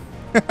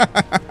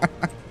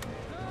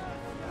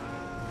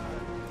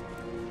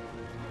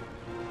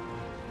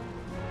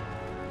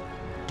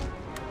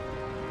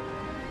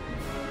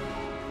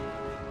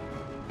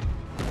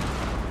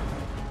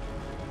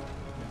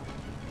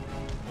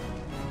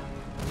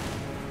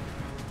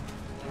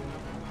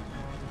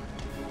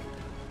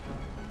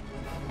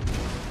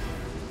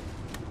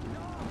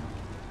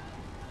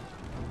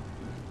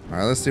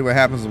 Alright, let's see what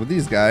happens with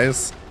these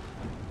guys.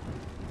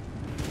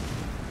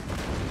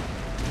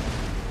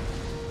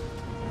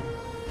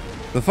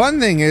 The fun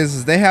thing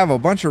is they have a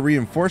bunch of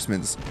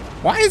reinforcements.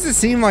 Why does it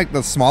seem like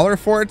the smaller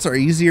forts are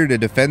easier to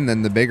defend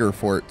than the bigger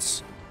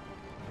forts?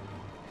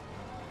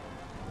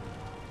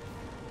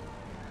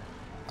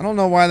 I don't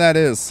know why that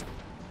is.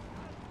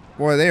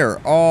 Boy, they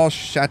are all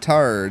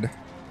shattered.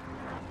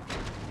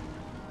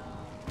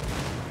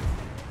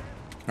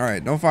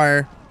 Alright, don't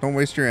fire. Don't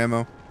waste your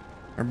ammo.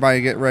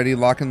 Everybody get ready,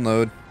 lock and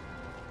load.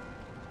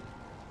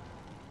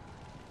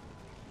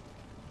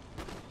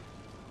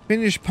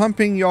 Finish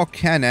pumping your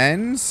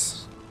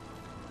cannons.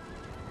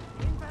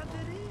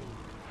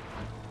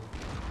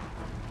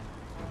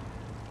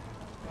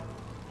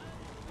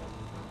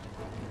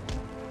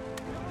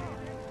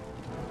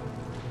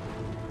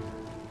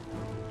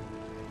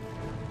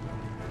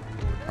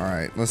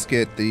 Alright, let's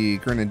get the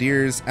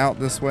grenadiers out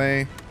this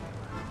way.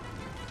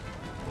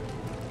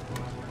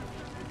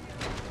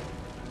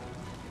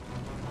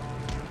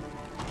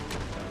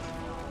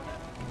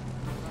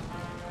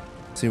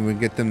 See if we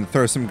can get them to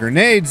throw some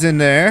grenades in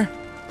there.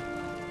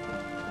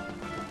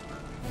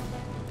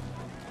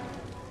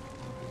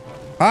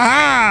 Ah!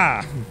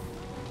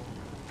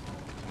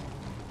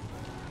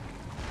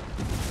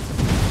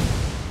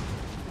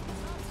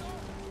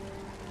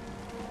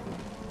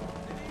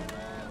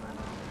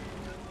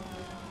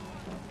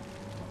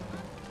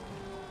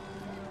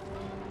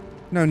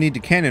 No need to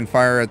cannon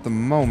fire at the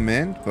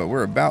moment, but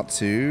we're about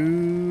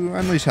to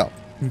unleash hell.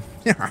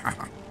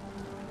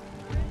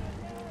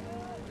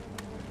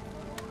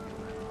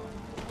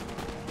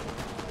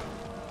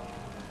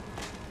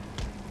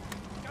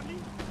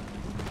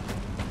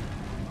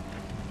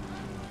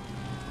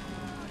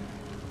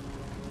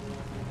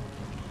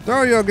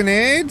 Throw your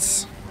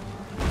grenades.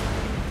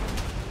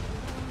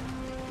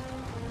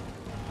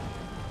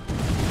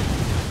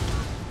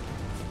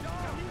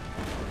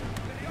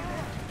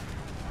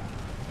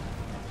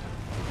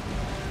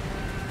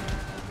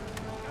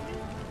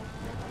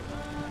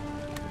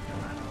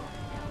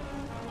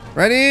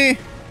 Ready?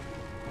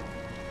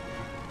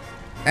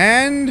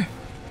 And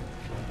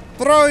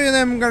throw you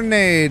them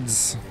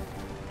grenades.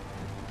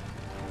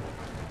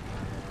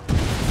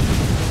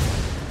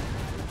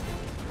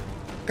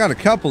 Got a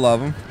couple of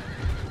them.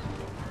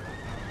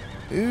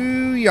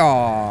 Ooh,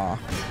 yaw.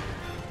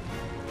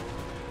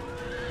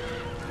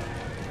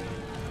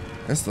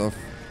 That's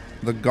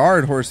the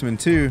guard horseman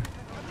too.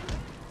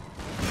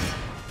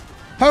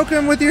 Poke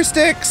him with your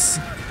sticks.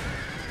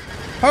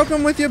 Poke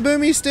him with your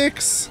boomy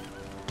sticks.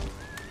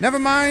 Never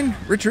mind.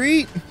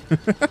 Retreat.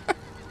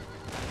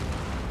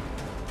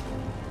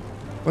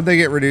 What'd they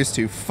get reduced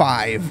to?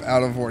 5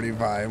 out of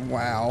 45.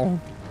 Wow.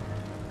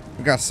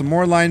 We got some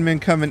more linemen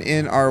coming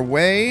in our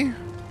way.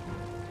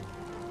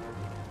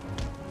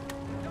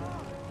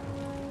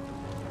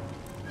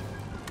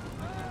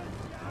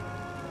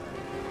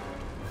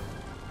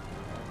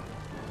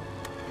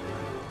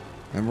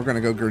 And we're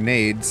gonna go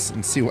grenades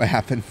and see what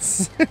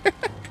happens.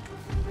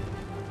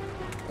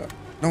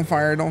 Don't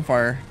fire, don't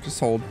fire. Just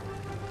hold.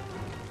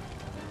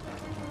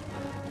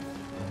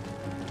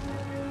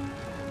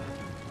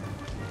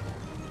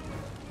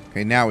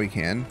 Okay, now we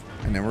can.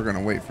 And then we're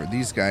gonna wait for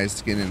these guys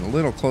to get in a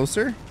little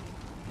closer.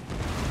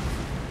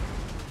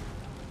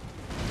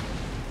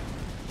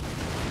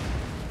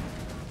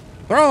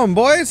 Throw them,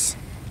 boys!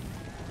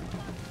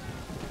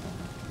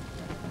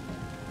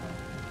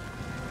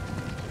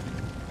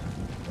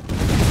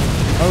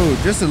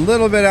 Oh, just a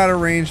little bit out of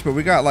range, but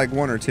we got like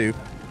 1 or 2.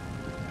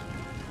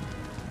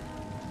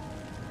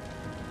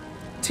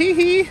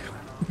 Tee-hee!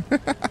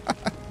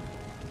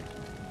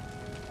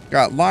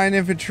 Got line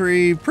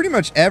infantry. Pretty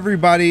much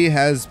everybody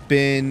has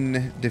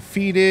been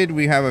defeated.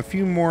 We have a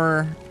few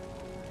more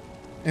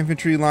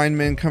infantry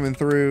linemen coming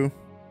through.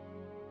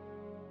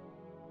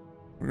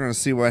 We're going to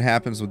see what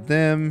happens with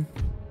them.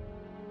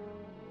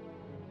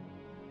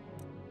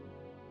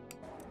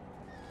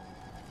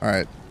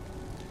 Alright.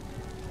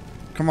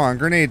 Come on,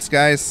 grenades,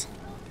 guys.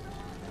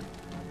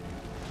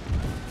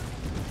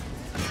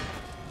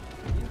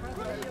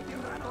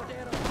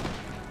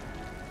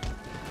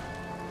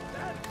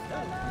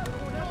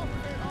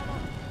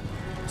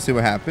 See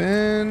what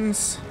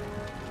happens.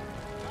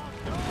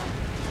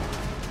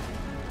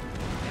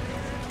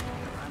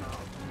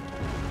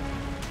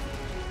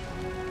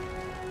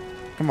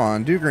 Come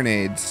on, do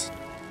grenades.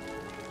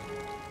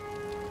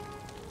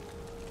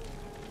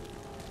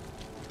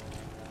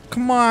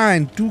 Come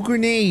on, do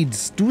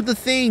grenades. Do the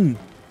thing.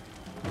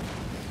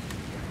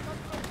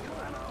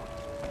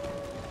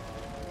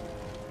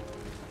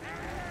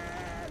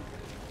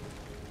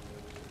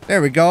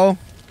 There we go.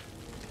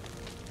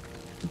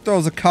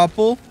 Throws a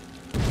couple.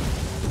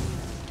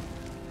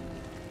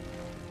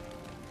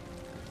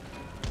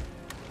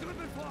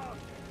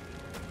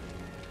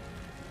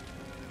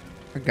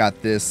 I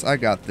got this. I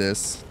got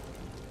this.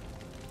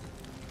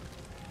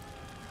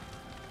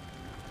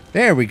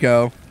 There we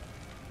go.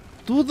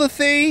 Do the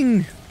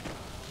thing.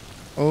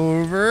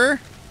 Over.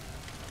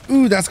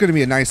 Ooh, that's going to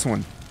be a nice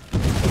one.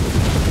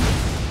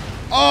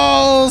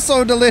 Oh,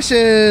 so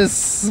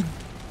delicious.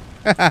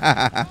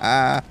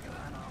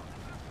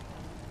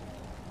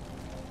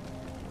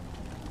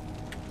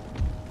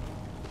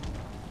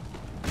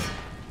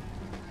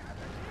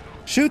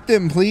 Shoot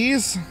them,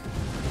 please.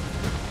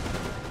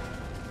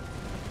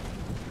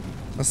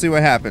 Let's see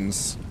what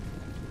happens.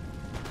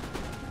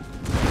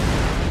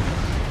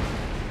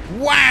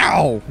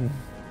 Wow!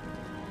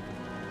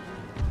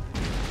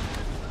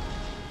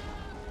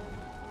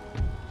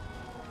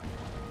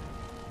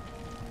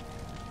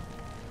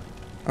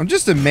 I'm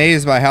just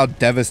amazed by how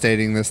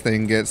devastating this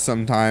thing gets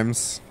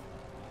sometimes.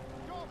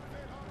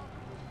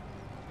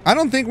 I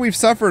don't think we've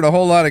suffered a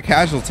whole lot of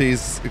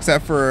casualties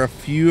except for a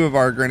few of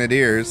our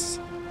grenadiers.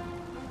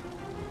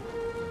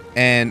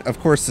 And, of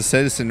course, the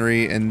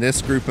citizenry and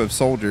this group of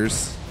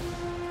soldiers.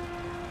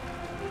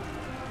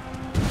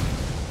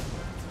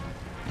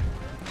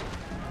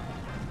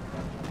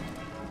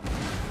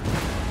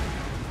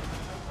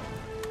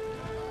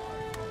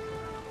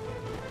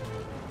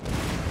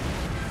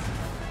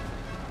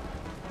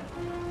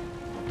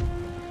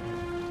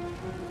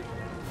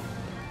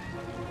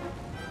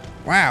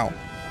 Wow.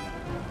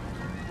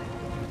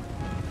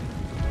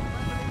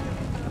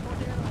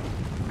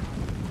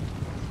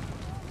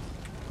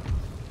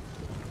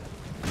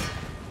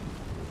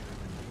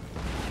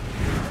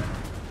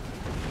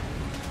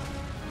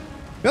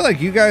 I feel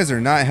like you guys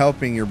are not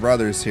helping your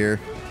brothers here.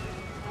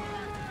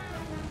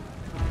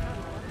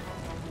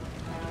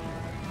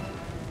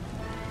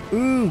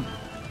 Ooh,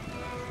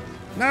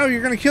 No,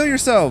 you're gonna kill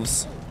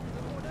yourselves.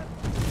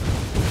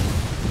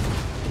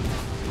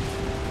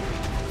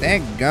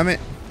 Dadgummit.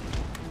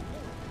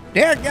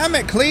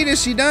 Dadgummit,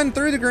 Cletus, you done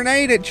threw the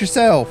grenade at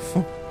yourself.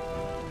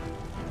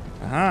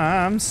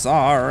 I'm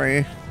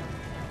sorry.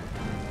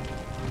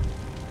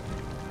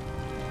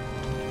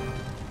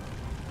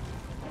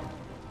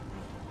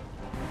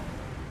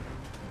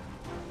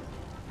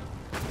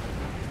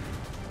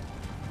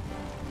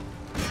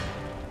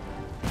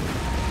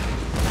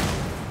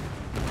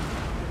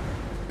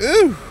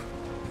 Ooh!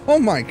 Oh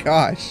my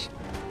gosh.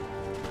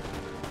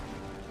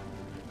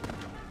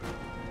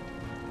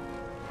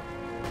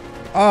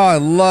 Oh, I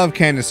love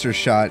canister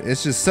shot.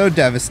 It's just so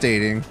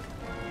devastating.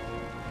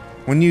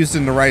 When used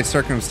in the right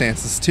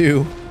circumstances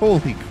too.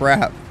 Holy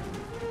crap.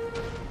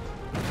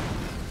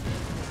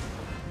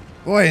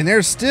 Boy, and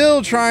they're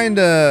still trying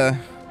to...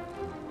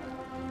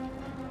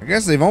 I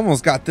guess they've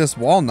almost got this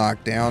wall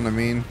knocked down. I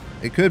mean,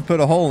 they could put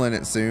a hole in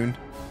it soon.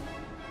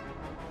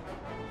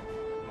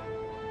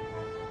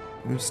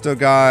 We've still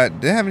got...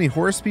 Do they have any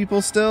horse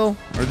people still?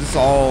 Or is this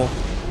all...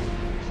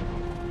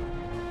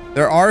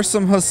 There are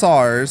some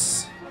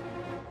hussars.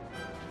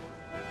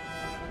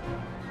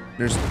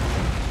 There's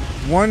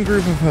one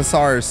group of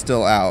hussars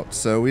still out,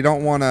 so we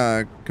don't want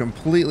to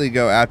completely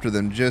go after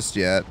them just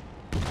yet.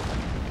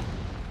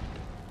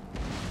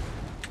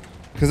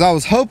 Because I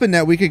was hoping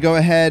that we could go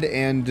ahead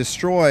and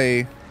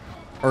destroy...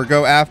 Or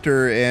go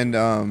after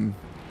and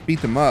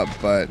beat them up,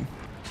 but...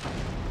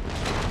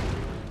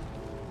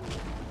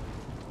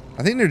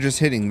 I think they're just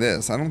hitting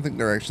this. I don't think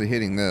they're actually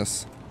hitting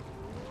this.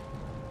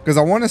 Because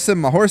I want to send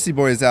my horsey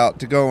boys out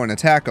to go and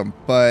attack them.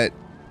 But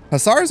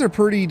hussars are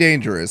pretty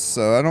dangerous.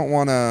 So I don't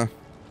want to...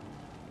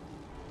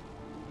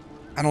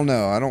 I don't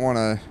know. I don't want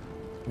to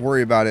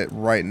worry about it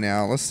right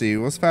now. Let's see.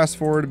 Let's fast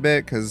forward a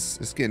bit because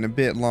it's getting a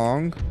bit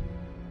long.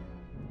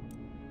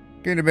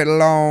 Getting a bit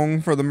long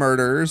for the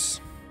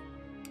murders.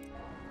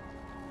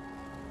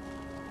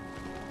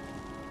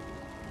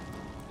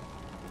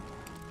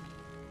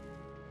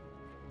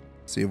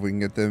 See if we can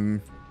get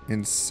them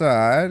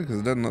inside, because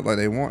it doesn't look like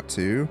they want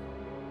to.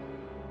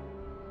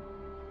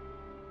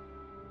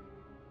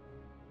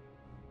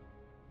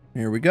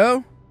 Here we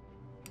go.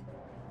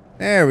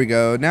 There we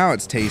go. Now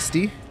it's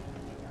tasty.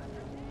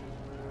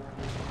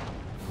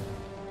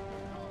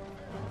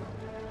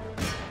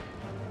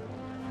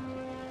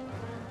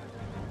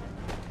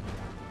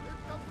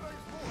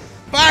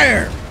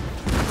 Fire!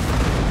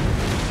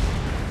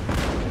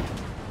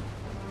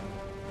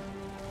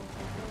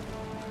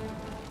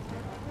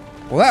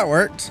 Well, that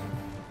worked.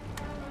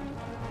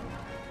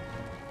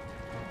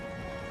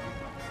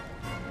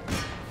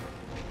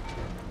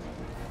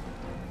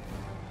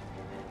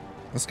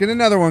 Let's get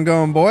another one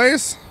going,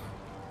 boys.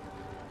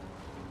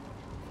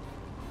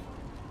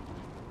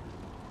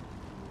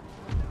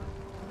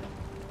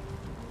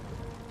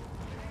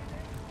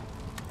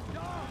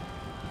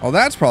 Oh,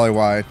 that's probably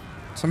why.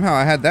 Somehow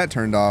I had that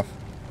turned off.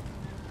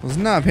 I was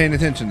not paying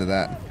attention to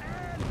that.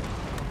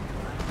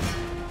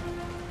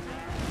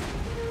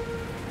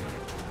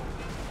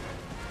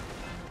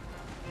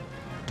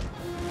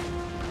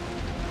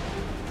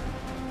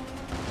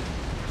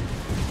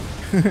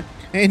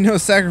 Ain't no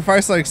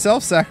sacrifice like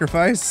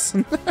self-sacrifice.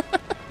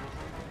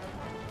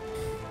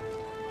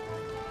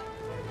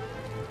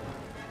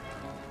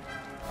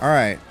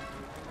 Alright.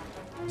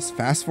 Let's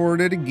fast forward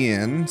it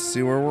again.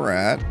 See where we're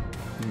at.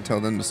 And tell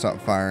them to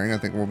stop firing. I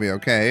think we'll be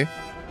okay.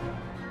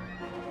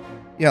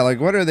 Yeah, like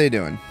what are they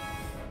doing?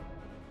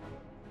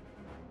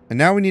 And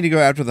now we need to go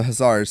after the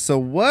hussars. So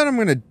what I'm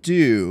going to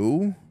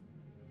do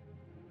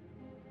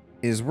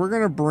is we're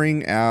going to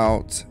bring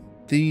out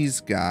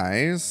these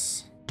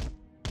guys.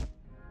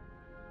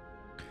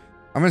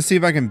 I'm going to see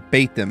if I can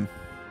bait them.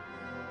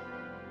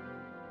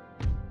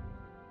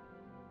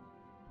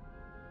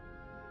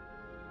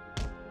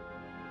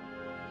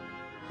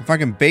 If I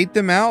can bait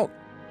them out,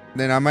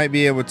 then I might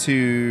be able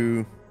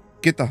to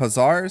get the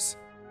hussars,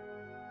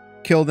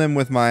 kill them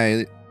with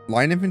my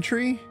line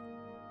infantry,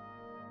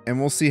 and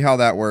we'll see how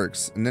that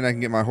works. And then I can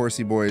get my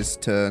horsey boys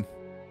to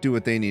do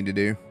what they need to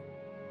do.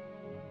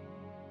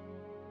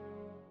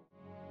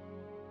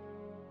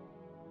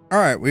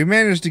 Alright, we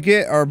managed to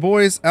get our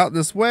boys out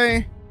this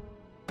way.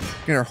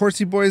 Get our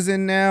horsey boys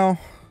in now.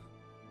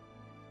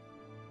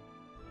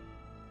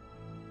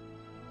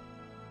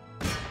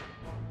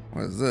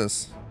 What is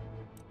this?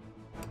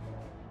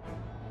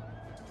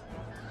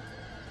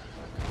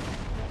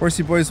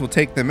 Horsey boys will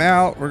take them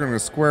out. We're going to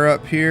square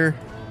up here.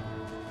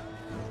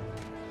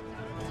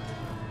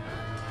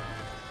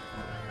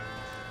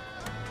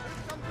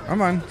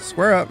 Come on,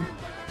 square up.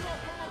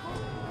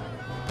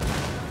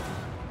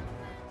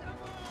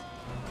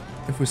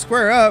 If we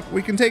square up,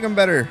 we can take them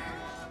better.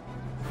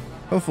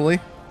 Hopefully.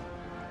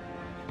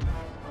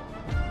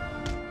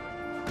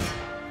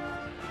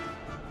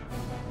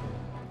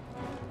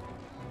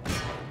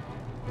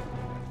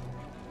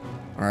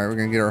 Alright, we're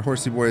going to get our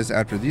horsey boys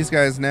after these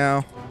guys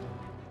now.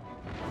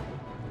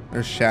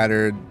 They're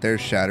shattered. They're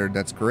shattered.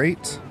 That's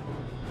great.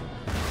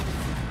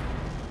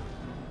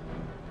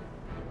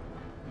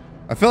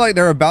 I feel like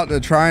they're about to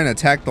try and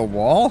attack the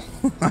wall.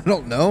 I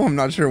don't know. I'm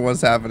not sure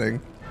what's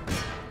happening.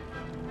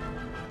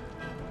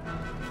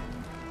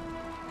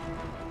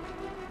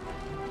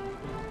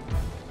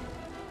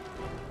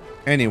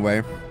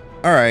 Anyway.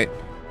 Alright.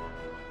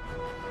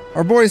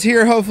 Our boys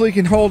here hopefully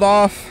can hold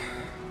off.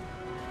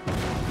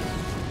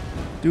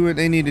 Do what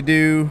they need to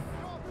do.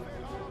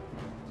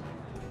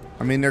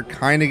 I mean, they're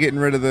kind of getting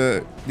rid of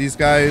these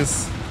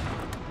guys.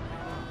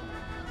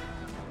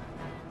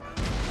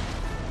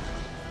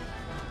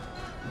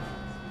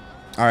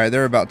 Alright,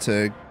 they're about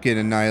to get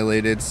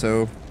annihilated,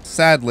 so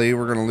sadly,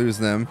 we're going to lose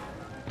them.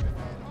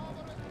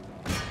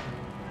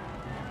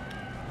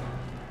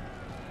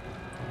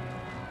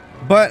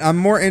 But I'm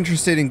more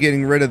interested in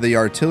getting rid of the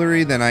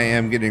artillery than I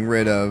am getting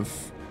rid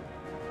of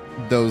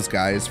those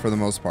guys for the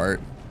most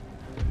part.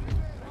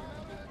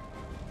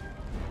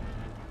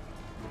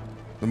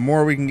 The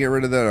more we can get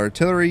rid of that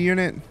artillery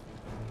unit,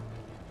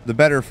 the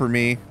better for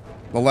me.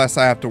 The less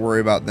I have to worry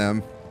about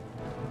them.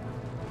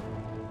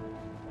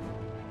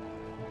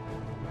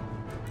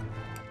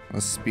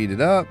 Let's speed it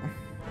up.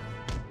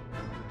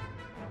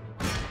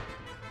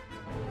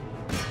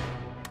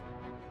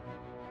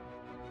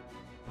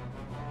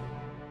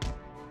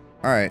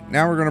 Alright,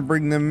 now we're going to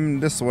bring them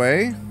this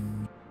way.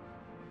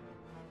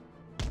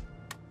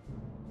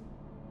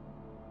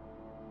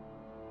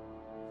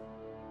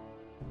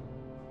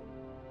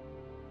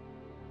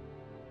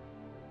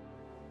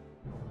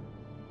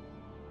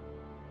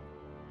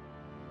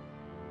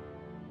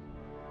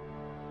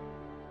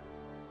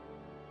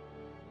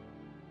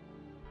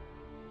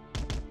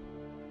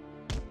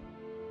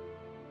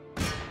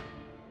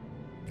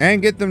 And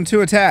get them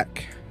to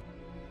attack.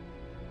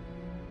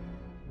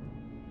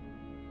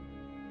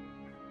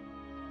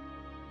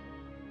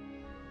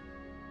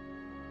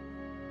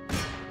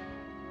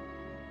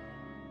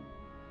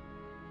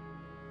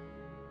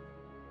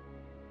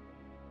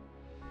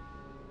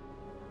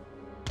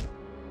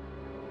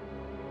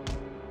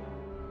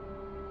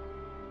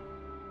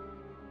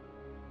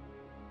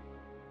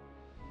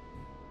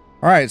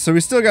 Alright, so we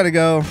still got to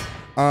go.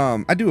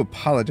 I do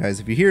apologize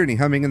if you hear any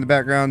humming in the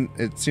background.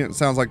 It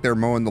sounds like they're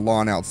mowing the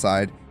lawn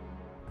outside.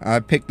 I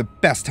picked the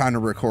best time to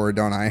record,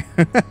 don't I?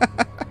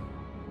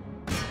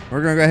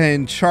 We're going to go ahead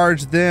and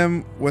charge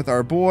them with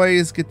our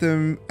boys. Get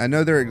them. I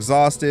know they're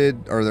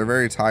exhausted or they're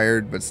very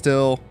tired, but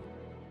still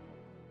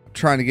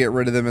trying to get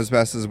rid of them as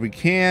best as we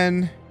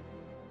can.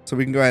 So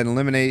we can go ahead and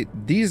eliminate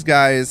these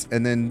guys.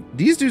 And then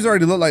these dudes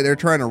already look like they're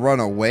trying to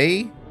run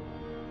away.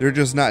 They're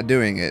just not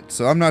doing it.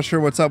 So I'm not sure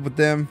what's up with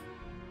them.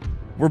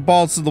 We're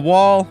balls to the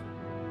wall,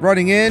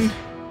 running in,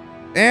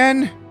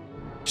 and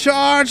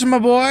charge, my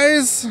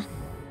boys.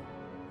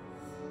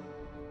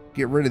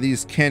 Get rid of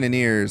these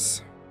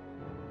cannoneers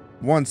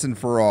once and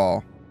for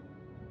all.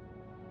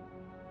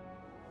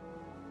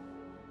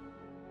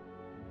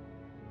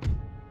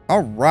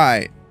 All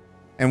right.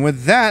 And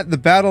with that, the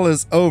battle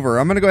is over.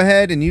 I'm going to go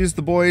ahead and use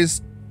the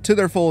boys to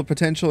their full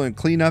potential and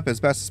clean up as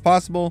best as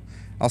possible.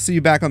 I'll see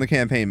you back on the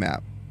campaign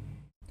map.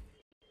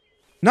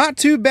 Not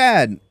too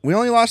bad. We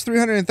only lost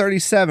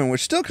 337,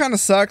 which still kind of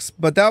sucks,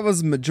 but that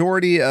was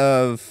majority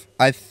of,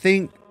 I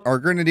think, our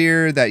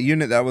grenadier, that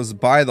unit that was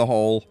by the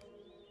hole,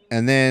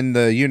 and then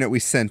the unit we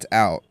sent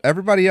out.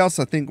 Everybody else,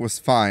 I think, was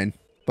fine,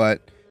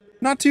 but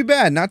not too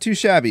bad, not too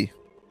shabby.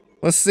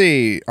 Let's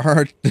see.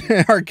 Our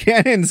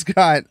cannons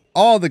got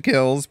all the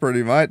kills,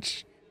 pretty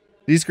much.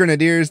 These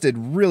grenadiers did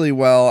really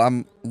well.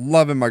 I'm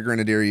loving my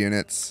grenadier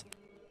units.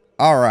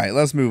 All right,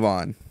 let's move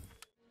on.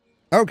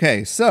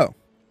 Okay, so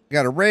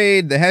got a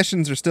raid. The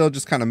Hessians are still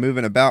just kind of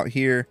moving about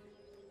here.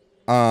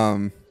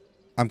 I'm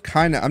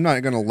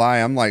not gonna lie,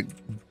 I'm like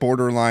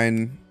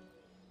borderline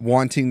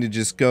wanting to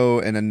just go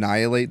and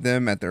annihilate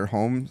them at their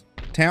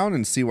hometown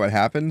and see what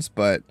happens,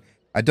 but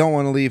I don't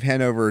want to leave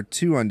Hanover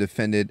too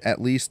undefended, at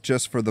least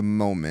just for the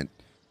moment.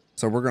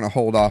 So we're gonna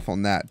hold off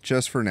on that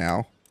just for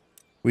now.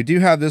 We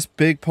do have this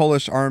big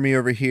Polish army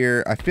over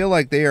here. I feel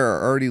like they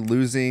are already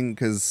losing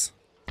because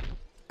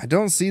I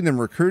don't see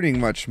them recruiting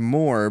much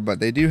more, but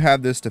they do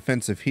have this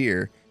defensive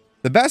here.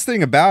 The best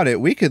thing about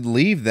it, we could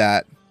leave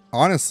that,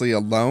 honestly,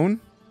 alone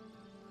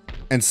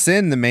and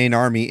send the main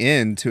army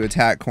in to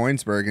attack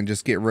Koenigsberg and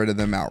just get rid of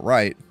them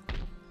outright.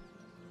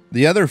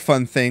 The other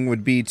fun thing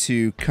would be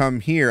to come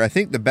here. I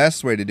think the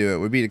best way to do it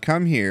would be to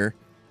come here,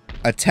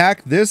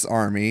 attack this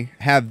army,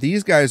 have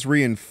these guys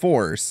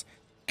reinforce,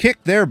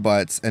 kick their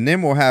butts, and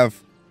then we'll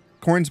have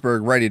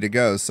Koenigsberg ready to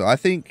go. So I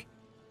think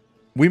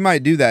we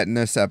might do that in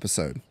this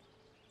episode.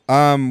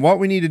 What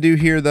we need to do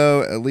here,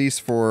 though, at least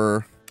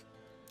for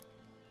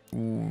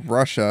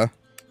Russia,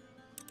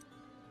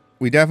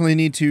 we definitely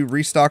need to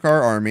restock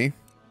our army,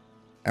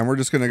 and we're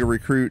just going to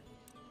recruit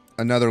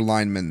another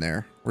lineman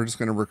there. We're just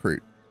going to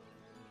recruit.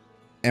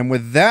 And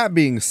with that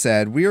being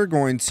said, we are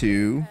going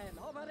to,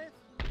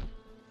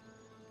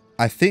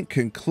 I think,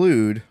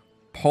 conclude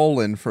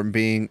Poland from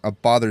being a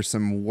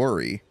bothersome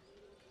worry.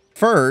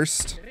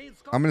 First,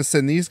 I'm going to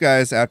send these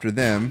guys after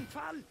them.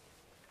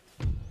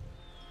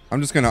 I'm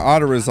just going to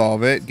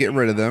auto-resolve it, get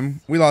rid of them.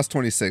 We lost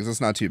 26.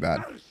 That's not too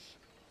bad.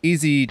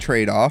 Easy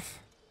trade-off.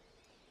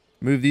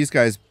 Move these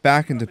guys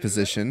back into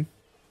position.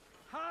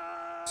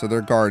 So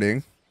they're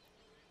guarding.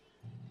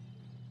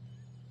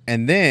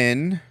 And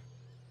then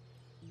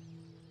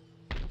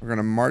we're going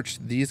to march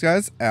these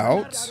guys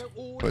out.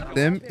 Put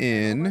them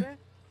in.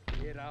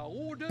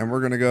 And we're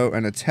going to go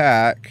and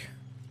attack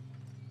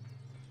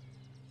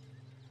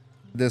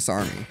this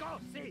army.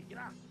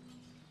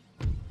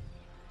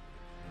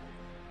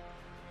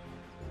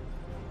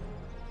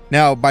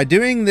 Now, by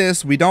doing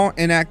this, we don't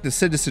enact the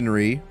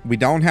citizenry. We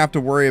don't have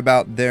to worry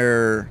about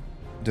their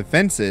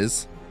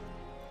defenses.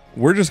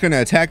 We're just going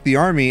to attack the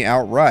army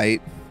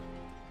outright.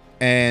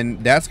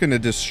 And that's going to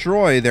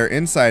destroy their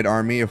inside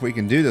army if we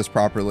can do this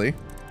properly.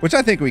 Which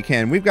I think we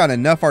can. We've got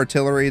enough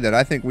artillery that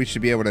I think we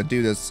should be able to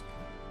do this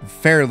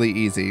fairly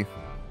easy.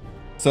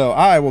 So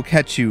I will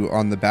catch you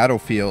on the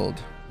battlefield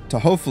to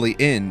hopefully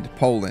end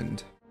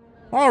Poland.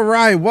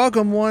 Alright,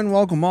 welcome one,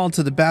 welcome all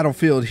to the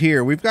battlefield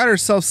here. We've got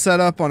ourselves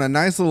set up on a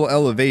nice little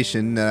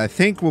elevation that I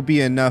think will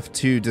be enough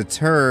to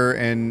deter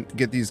and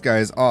get these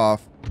guys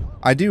off.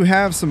 I do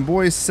have some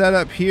boys set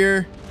up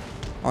here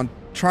on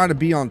try to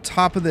be on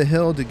top of the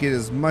hill to get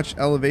as much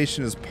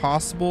elevation as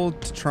possible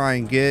to try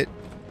and get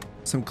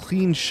some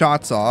clean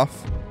shots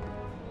off.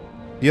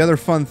 The other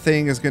fun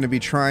thing is going to be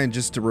trying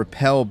just to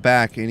repel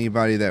back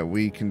anybody that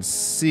we can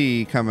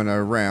see coming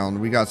around.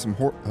 We got some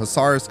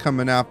hussars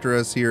coming after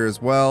us here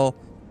as well.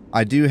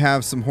 I do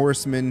have some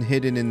horsemen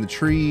hidden in the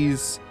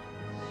trees,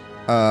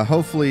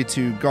 hopefully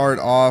to guard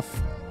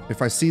off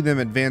if I see them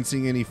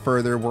advancing any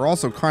further. We're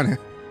also kind of,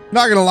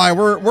 not gonna lie,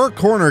 we're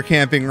corner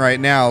camping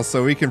right now,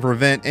 so we can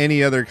prevent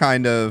any other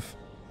kind of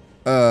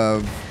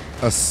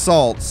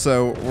assault.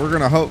 So we're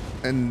gonna hope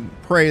and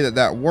pray that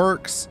that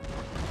works.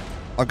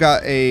 I've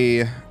got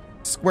a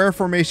square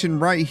formation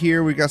right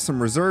here. We got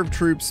some reserve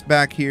troops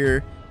back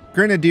here,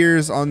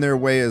 grenadiers on their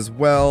way as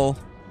well.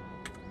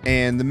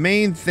 And the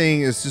main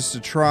thing is just to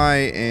try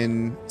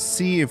and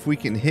see if we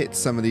can hit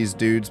some of these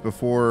dudes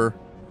before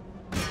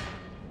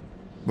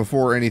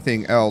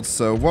anything else.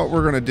 So what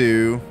we're gonna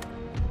do,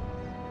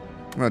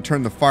 I'm gonna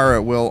turn the fire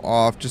at will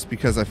off just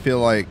because I feel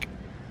like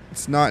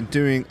it's not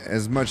doing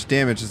as much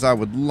damage as I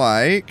would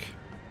like.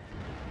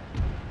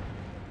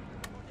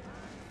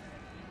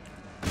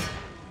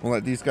 We'll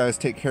let these guys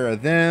take care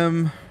of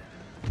them.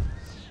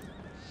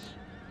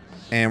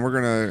 And we're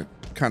gonna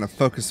kind of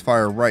focus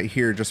fire right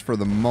here just for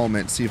the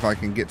moment, see if I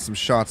can get some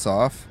shots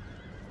off.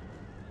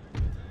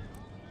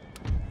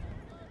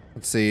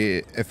 Let's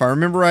see, if I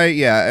remember right,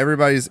 yeah,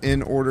 everybody's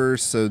in order,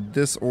 so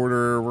this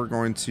order we're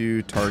going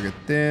to target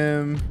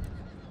them.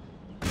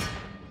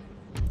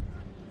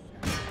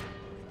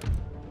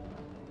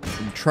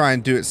 And try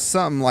and do it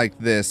something like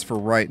this for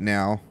right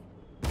now.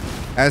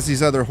 As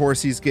these other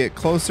horsies get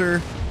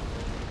closer,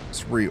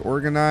 let's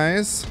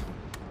reorganize.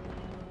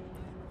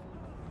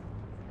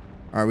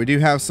 Alright, we do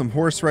have some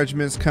horse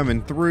regiments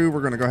coming through. We're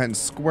going to go ahead and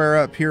square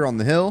up here on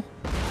the hill.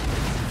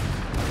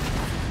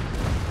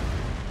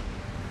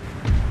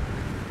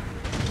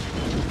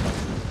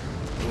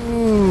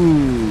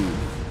 Ooh.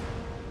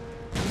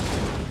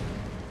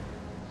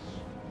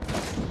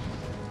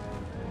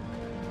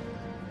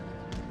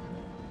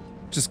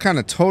 Just kind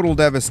of total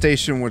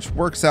devastation, which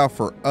works out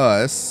for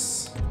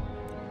us.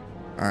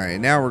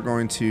 Alright, now we're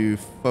going to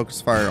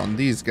focus fire on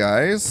these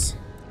guys.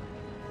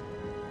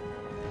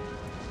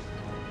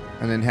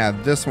 And then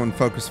have this one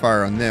focus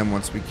fire on them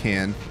once we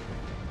can.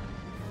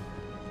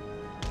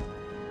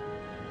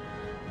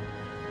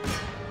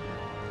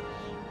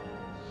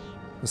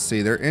 Let's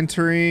see, they're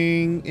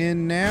entering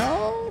in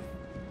now.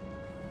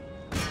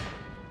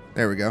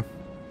 There we go.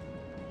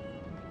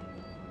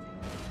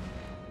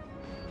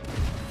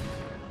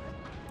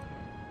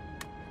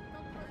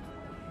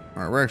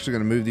 Alright, we're actually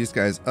going to move these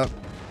guys up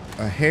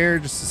a hair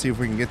just to see if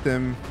we can get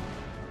them.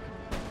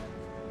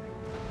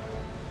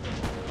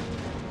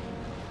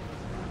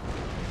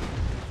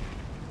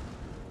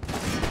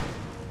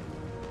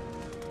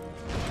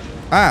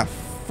 Ah,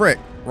 frick.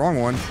 Wrong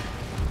one.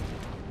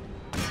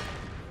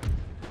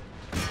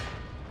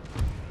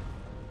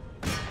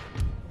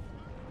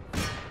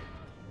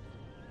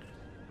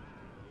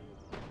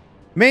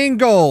 Main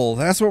goal.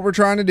 That's what we're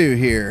trying to do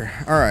here.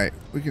 Alright,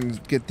 we can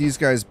get these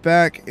guys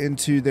back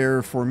into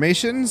their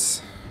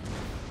formations.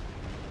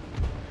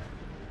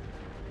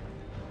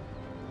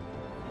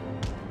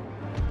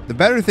 The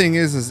better thing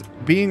is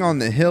being on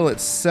the hill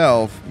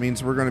itself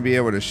means we're going to be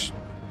able to,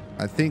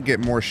 I think,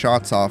 get more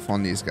shots off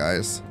on these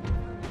guys.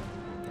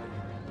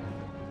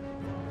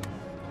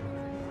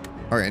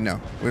 Okay,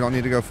 no. We don't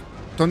need to go...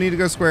 Don't need to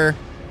go square.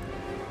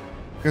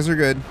 You guys are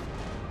good.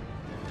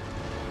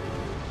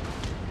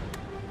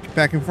 Get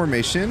back in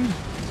formation.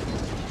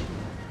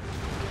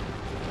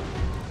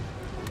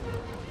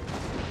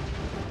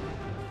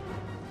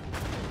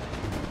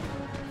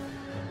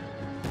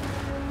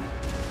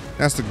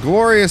 That's the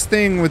glorious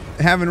thing with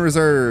having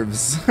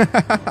reserves.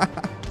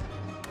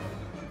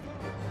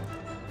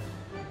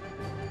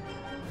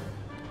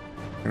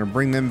 Gonna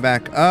bring them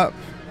back up.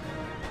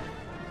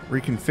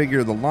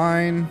 Reconfigure the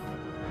line.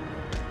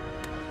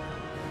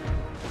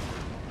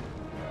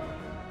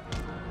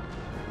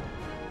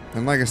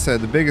 And like I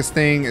said, the biggest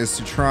thing is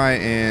to try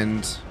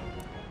and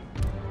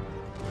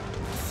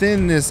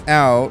thin this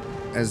out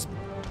as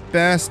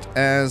best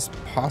as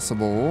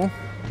possible.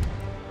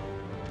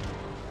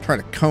 Try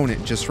to cone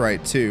it just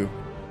right too.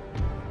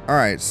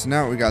 Alright, so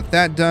now we got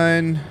that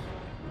done.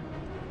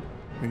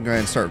 We can go ahead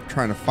and start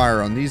trying to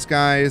fire on these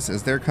guys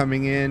as they're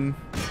coming in.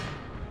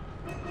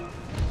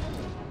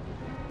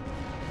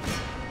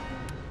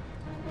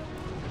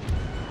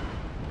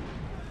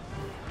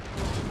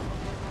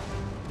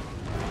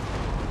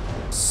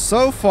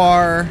 So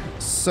far,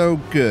 so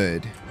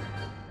good.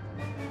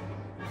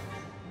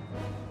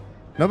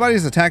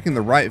 Nobody's attacking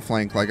the right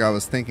flank like I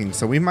was thinking,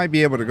 so we might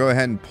be able to go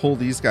ahead and pull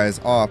these guys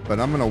off, but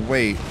I'm going to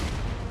wait,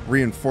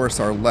 reinforce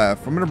our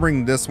left. I'm going to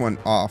bring this one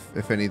off,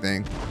 if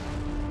anything.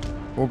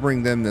 We'll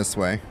bring them this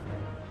way.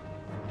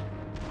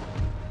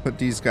 Put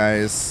these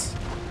guys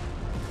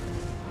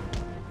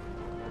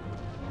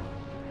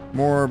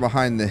more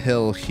behind the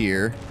hill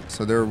here,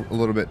 so they're a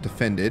little bit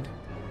defended.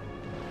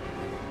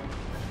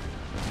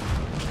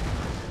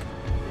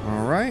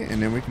 Alright,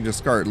 and then we can just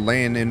start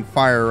laying in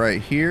fire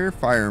right here.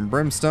 Fire and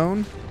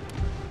brimstone.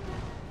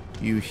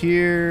 You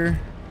here.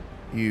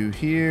 You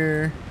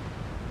here.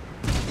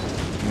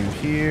 You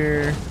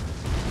here.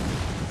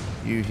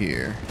 You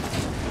here.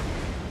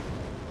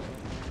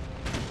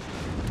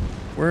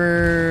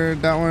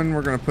 That one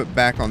we're going to put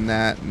back on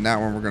that, and that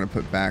one we're going to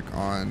put back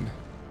on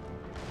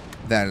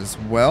that as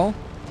well.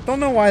 Don't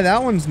know why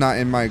that one's not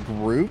in my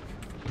group.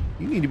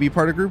 You need to be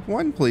part of group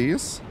 1,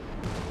 please.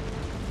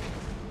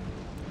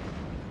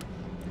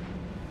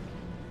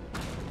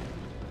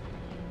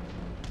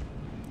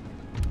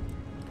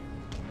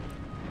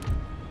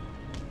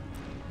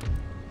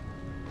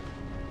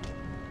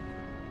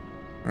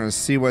 Let's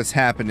see what's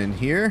happening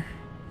here.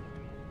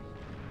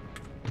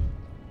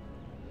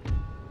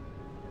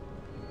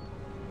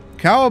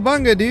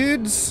 Cowabunga,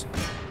 dudes!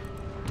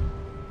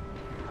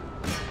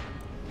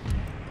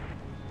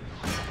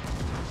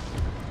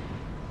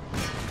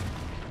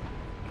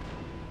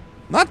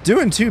 Not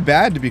doing too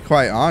bad, to be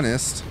quite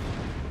honest.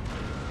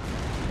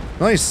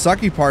 The only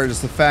sucky part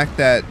is the fact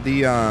that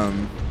the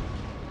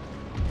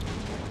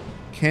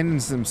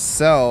cannons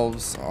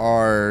themselves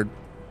are...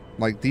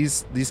 Like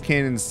these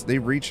cannons, they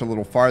reach a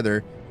little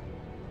farther.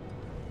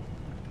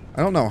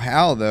 I don't know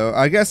how though.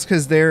 I guess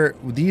because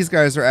these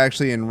guys are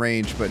actually in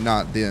range, but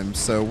not them.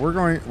 So what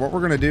we're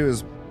going to do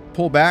is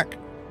pull back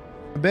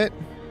a bit.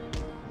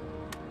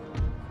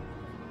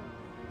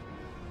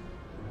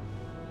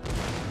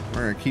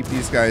 We're going to keep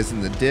these guys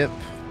in the dip.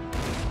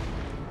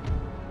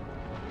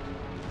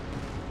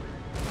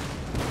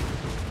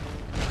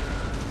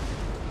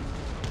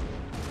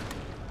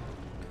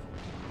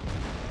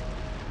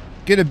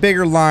 Get a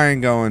bigger line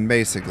going,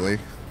 basically.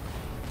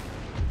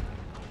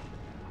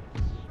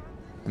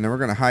 And then we're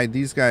going to hide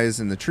these guys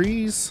in the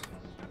trees.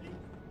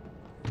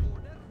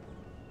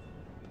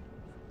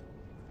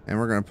 And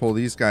we're going to pull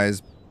these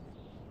guys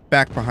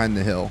back behind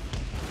the hill.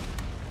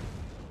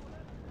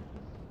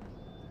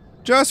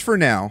 Just for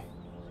now.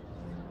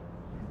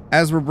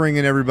 As we're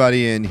bringing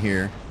everybody in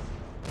here.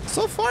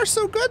 So far,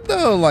 so good,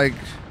 though. Like,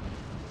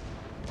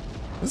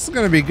 this is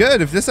going to be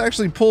good. If this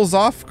actually pulls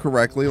off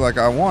correctly like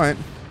I want.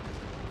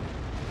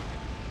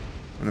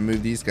 I'm going to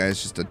move these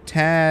guys just a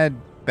tad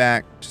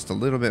back, just a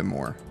little bit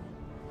more.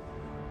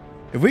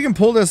 If we can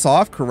pull this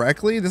off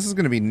correctly, this is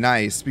going to be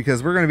nice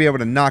because we're going to be able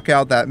to knock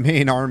out that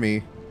main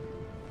army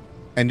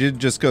and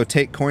just go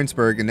take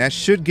Koenigsberg, and that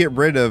should get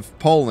rid of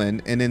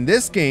Poland. And in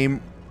this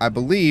game, I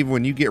believe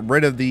when you get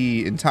rid of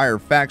the entire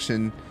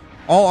faction,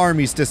 all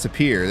armies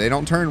disappear. They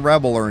don't turn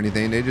rebel or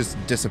anything, they just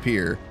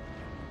disappear.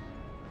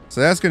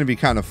 So that's going to be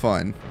kind of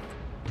fun.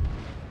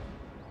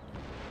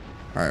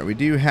 Alright, we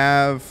do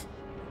have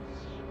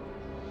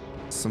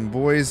some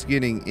boys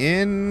getting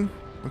in.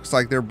 Looks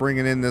like they're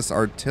bringing in this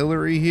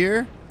artillery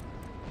here.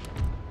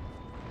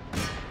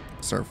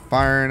 Start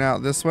firing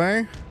out this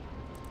way.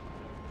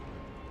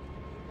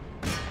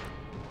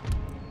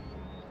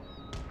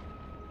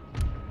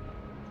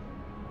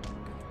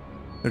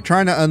 They're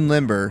trying to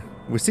unlimber.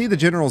 We see the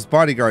general's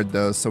bodyguard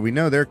though, so we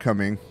know they're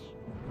coming.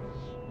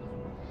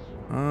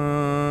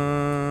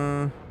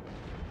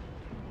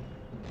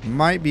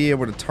 Might be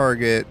able to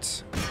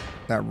target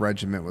that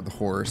regiment with the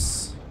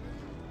horse.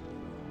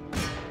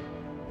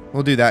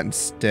 We'll do that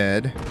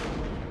instead.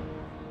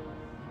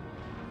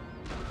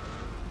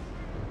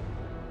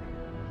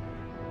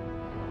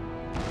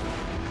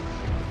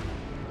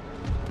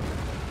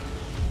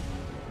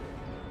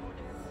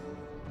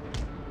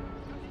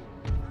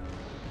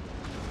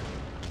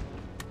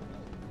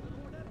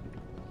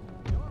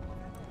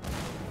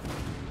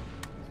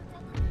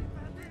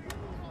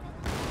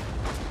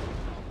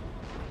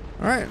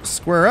 All right,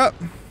 square up.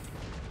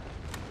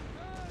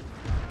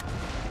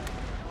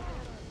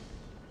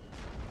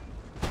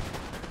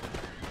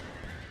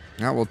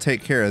 Now we'll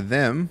take care of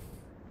them.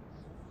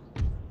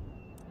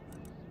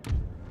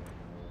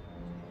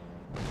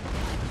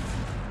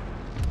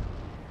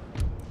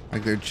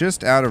 Like they're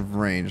just out of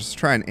range. Let's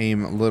try and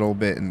aim a little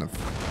bit in the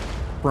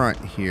front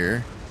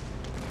here.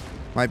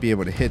 Might be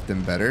able to hit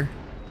them better.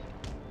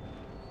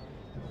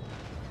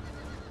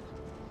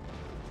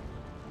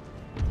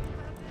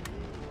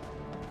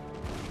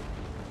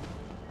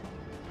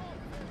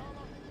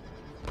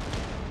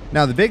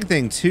 Now, the big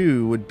thing,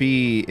 too, would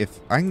be if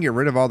I can get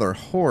rid of all their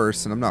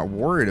horse, and I'm not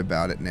worried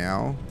about it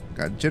now.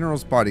 Got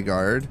General's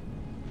Bodyguard.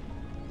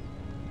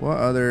 What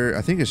other...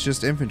 I think it's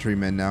just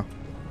infantrymen now.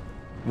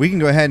 We can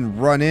go ahead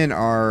and run in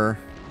our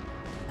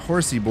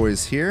horsey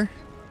boys here.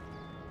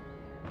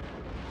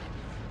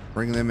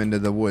 Bring them into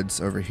the woods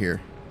over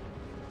here.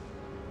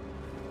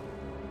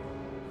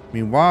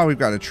 Meanwhile, we've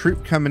got a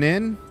troop coming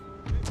in.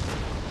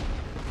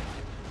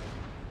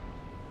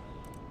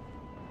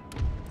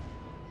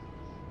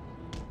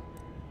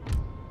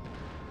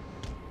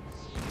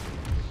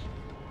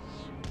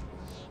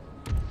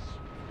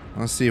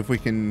 Let's see if we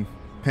can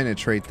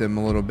penetrate them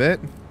a little bit.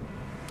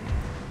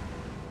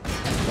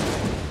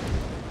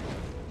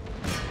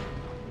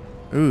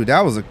 Ooh,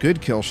 that was a good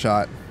kill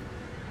shot.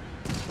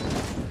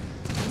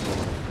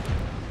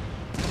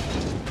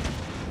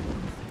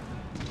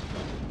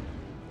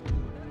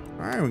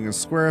 Alright, we can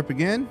square up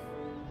again.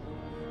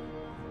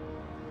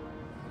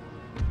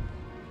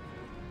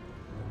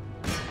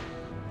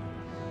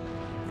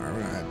 Alright,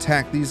 we're gonna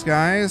attack these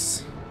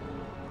guys.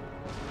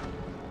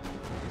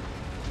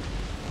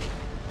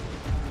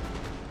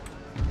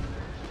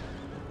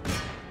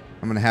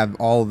 I'm going to have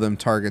all of them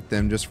target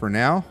them just for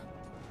now.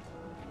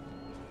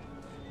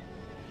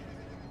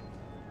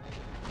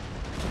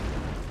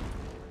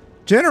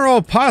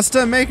 General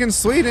Pasta making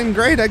Sweden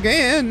great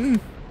again.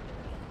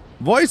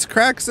 Voice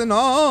cracks and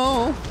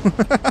all.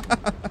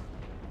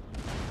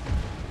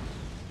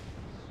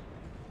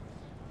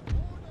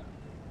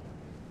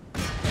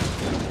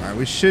 Alright,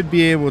 we should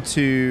be able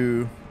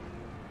to...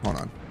 Hold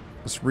on.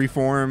 Let's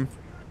reform.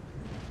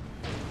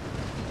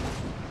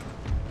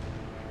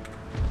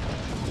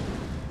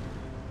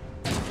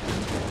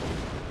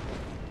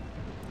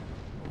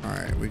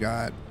 We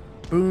got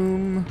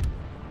boom,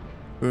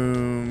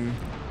 boom,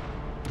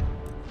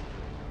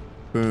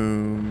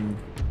 boom,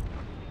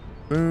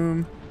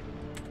 boom.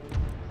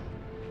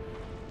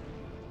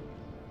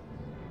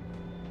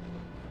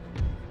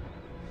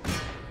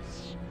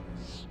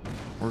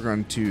 We're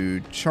going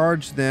to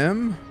charge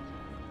them.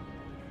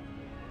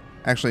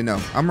 Actually, no,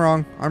 I'm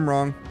wrong. I'm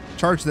wrong.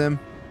 Charge them.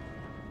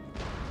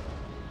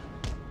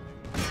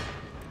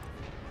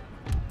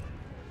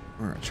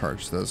 We're going to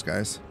charge those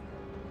guys.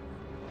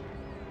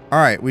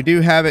 Alright, we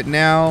do have it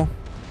now.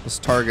 Let's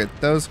target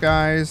those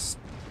guys,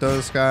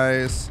 those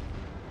guys,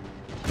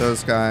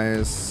 those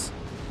guys,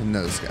 and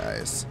those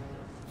guys.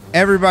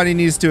 Everybody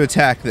needs to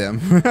attack them.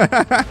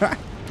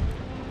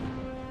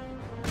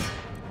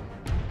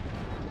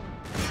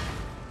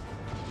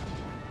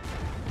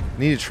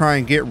 Need to try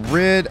and get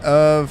rid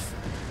of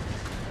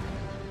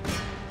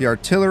the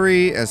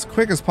artillery as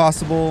quick as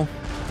possible.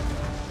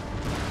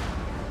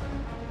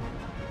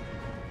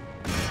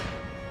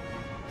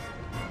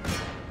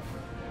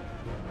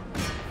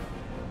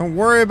 Don't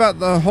worry about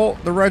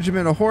the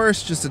regiment of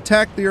horse. Just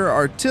attack your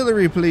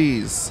artillery,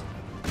 please.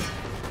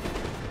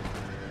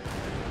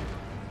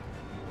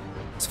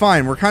 It's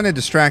fine. We're kind of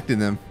distracting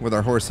them with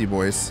our horsey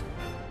boys.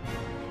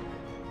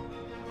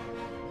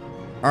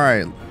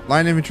 Alright.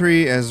 Line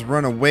infantry has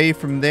run away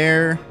from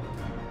there.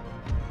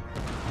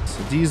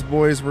 So these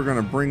boys we're going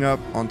to bring up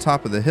on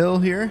top of the hill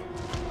here.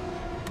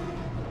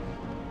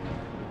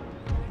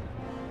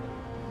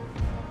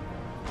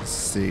 Let's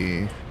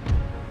see.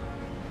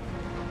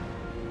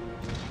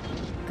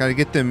 Got to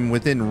get them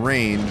within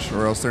range,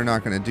 or else they're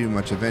not going to do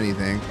much of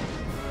anything.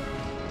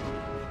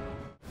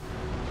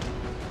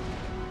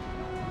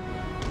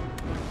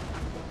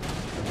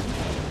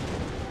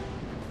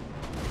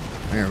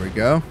 There we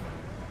go.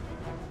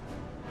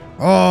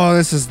 Oh,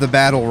 this is the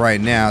battle right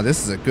now.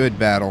 This is a good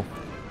battle.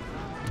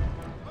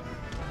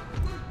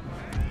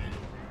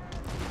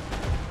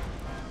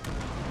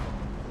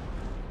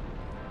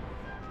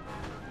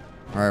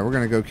 Alright, we're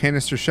going to go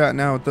canister shot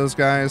now with those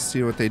guys,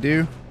 see what they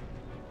do.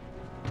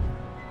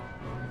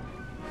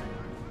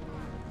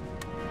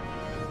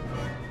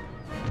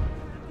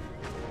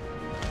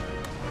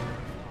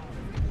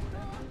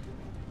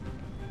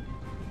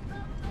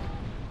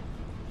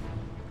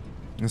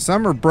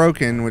 Some are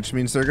broken, which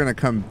means they're going to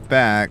come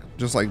back,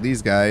 just like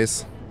these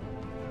guys.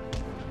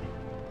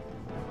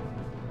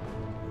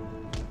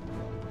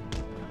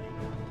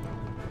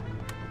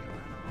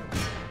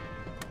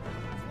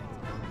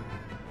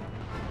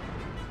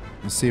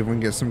 Let's see if we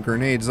can get some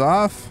grenades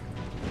off.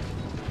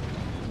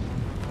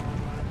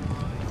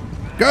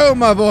 Go,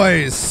 my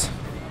boys!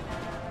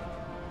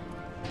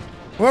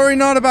 Worry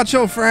not about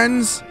your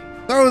friends.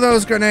 Throw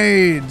those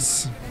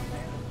grenades.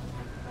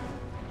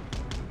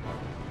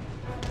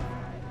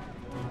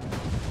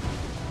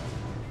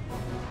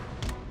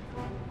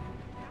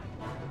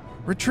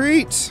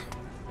 Retreat!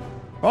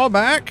 Fall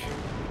back!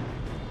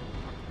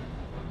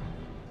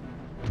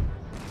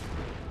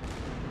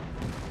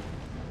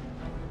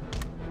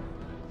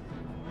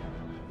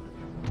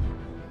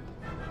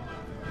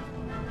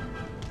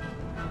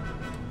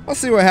 Let's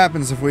see what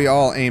happens if we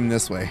all aim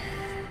this way.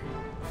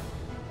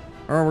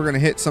 Or we're gonna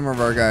hit some of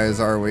our guys,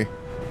 are we?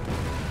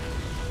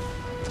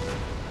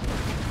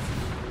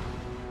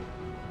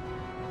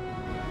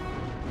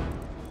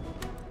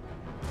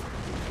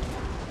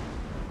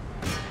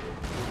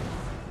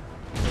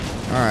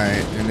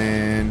 Alright, and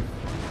then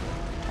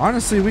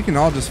honestly, we can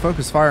all just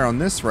focus fire on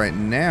this right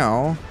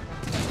now.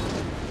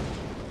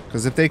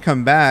 Because if they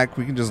come back,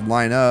 we can just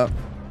line up.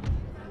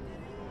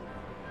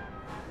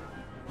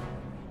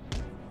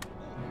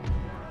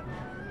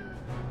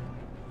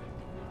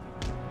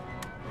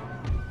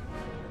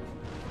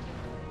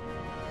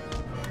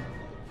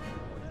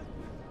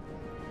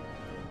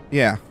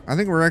 Yeah, I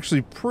think we're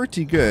actually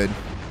pretty good.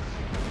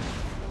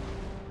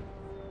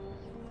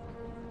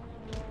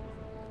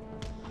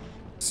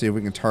 See if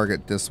we can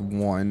target this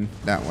one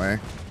that way.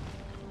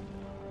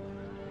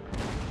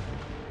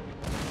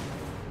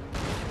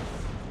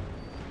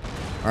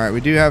 Alright, we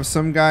do have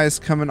some guys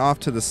coming off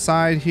to the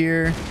side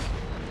here.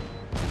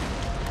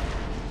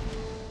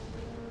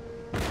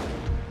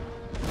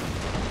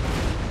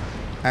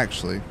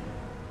 Actually,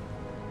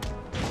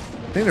 I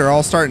think they're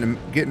all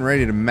getting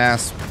ready to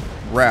mass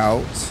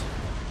route.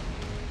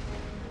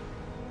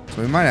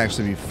 So we might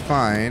actually be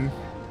fine.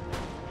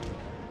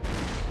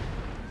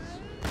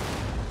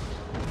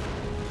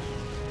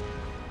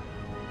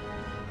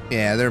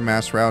 Yeah, they're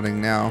mass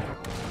routing now.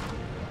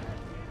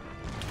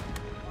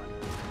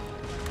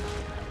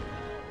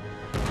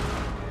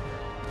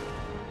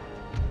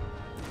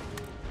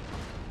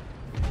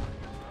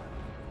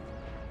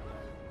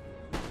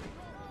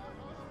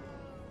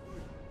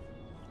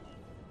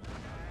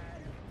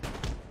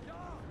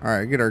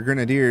 Alright, get our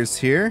grenadiers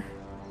here.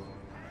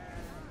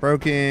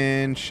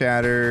 Broken,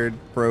 shattered,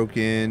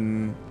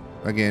 broken.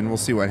 Again, we'll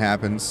see what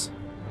happens.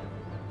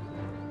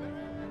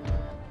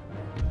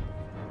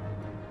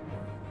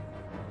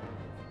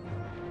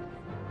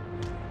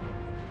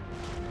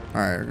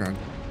 Alright, we're going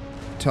to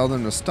tell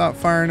them to stop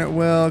firing at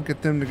will,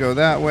 get them to go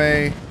that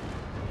way.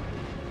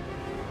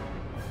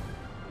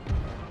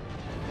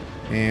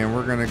 And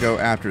we're going to go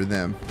after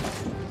them.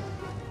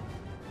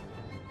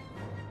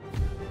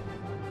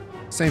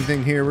 Same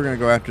thing here, we're going to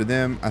go after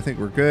them. I think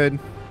we're good.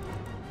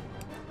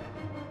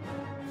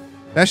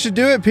 That should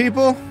do it,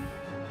 people.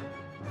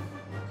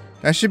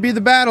 That should be the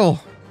battle.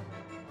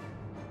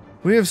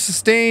 We have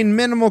sustained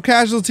minimal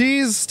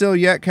casualties, still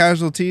yet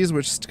casualties,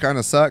 which kind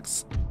of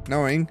sucks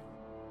knowing.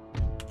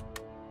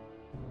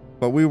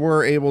 But we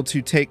were able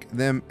to take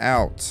them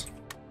out.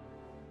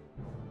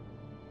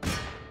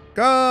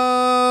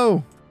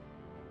 Go!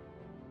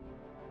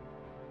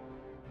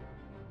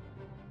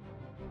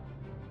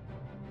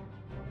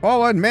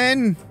 Forward,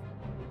 men!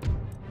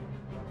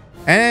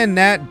 And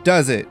that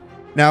does it.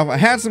 Now, if I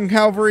had some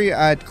cavalry,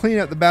 I'd clean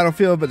up the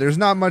battlefield, but there's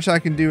not much I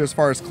can do as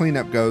far as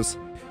cleanup goes.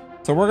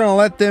 So we're going to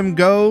let them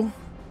go,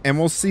 and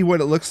we'll see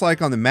what it looks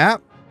like on the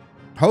map.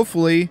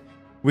 Hopefully,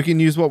 we can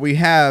use what we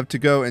have to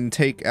go and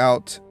take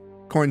out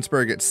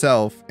Koenigsberg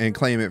itself and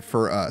claim it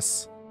for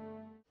us.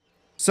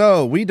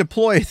 So, we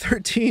deploy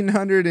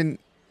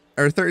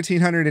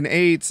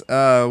 1,308.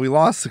 We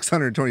lost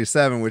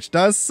 627, which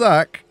does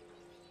suck.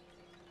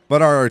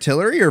 But our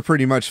artillery are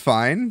pretty much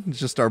fine. It's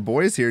just our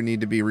boys here need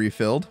to be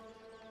refilled.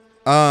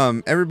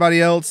 Everybody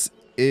else,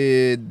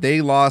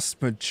 they lost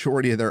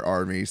majority of their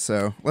army.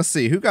 So let's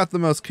see who got the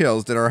most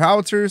kills. Did our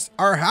howitzers?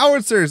 Our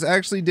howitzers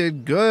actually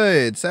did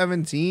good.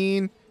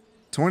 17,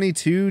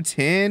 22,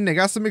 10. They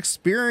got some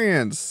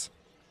experience.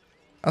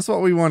 That's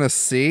what we want to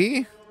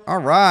see. All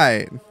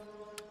right.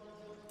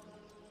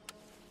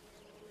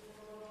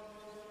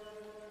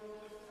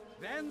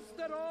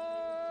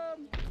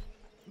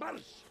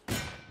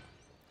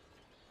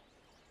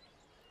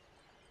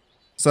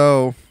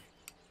 So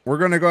we're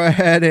going to go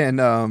ahead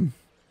and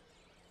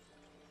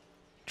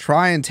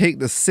try and take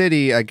the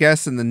city, I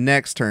guess, in the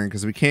next turn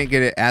because we can't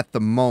get it at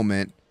the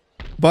moment.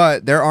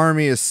 But their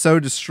army is so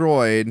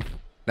destroyed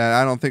that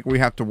I don't think we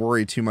have to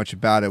worry too much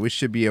about it. We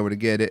should be able to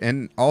get it.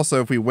 And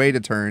also, if we wait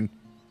a turn,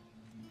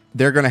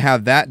 they're going to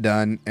have that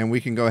done, and we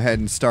can go ahead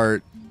and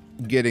start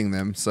getting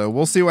them. So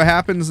we'll see what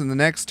happens in the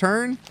next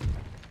turn.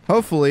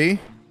 Hopefully,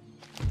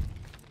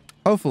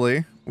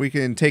 we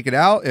can take it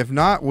out. If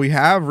not, we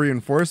have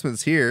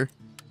reinforcements here.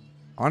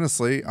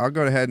 Honestly, I'll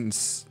go ahead and...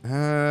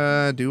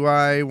 do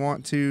I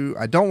want to...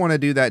 I don't want to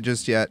do that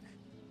just yet.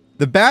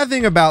 The bad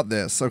thing about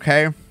this,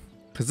 okay?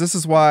 Because this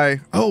is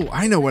why... Oh,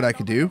 I know what I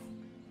could do.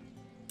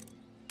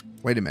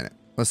 Wait a minute.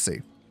 Let's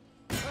see.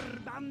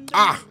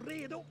 Ah!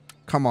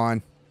 Come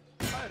on.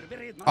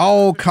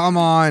 Oh, come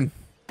on.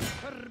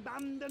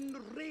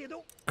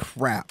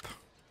 Crap.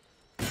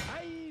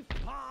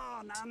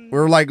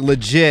 We're like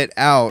legit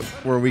out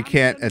where we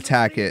can't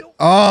attack it.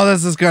 Oh,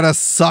 this is gonna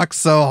suck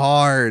so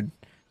hard.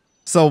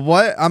 So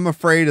what I'm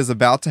afraid is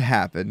about to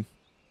happen,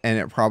 and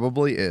it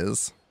probably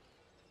is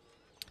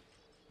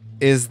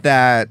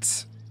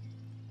that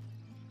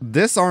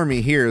this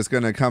army here is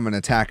gonna come and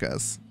attack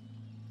us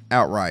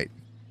outright.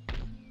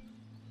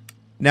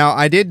 Now,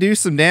 I did do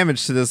some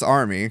damage to this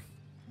army,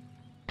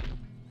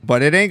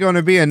 but it ain't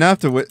gonna be enough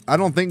to... I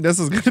don't think this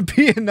is gonna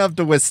be enough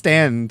to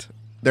withstand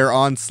their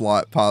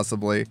onslaught,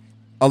 possibly.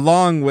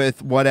 Along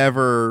with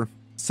whatever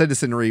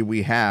citizenry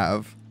we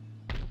have.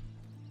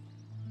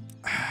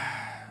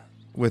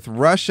 With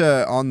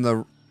Russia on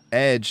the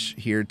edge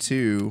here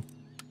too.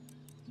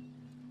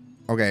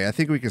 Okay, I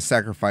think we can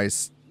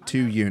sacrifice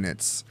 2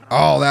 units.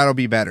 Oh, that'll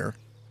be better.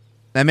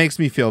 That makes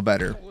me feel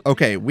better.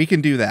 Okay, we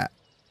can do that.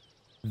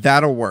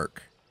 That'll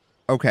work.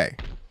 Okay.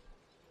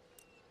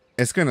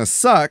 It's gonna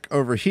suck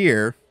over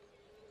here.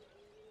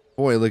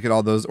 Boy, look at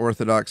all those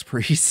Orthodox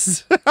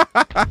priests.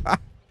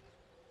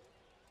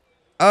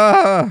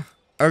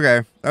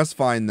 Okay, that's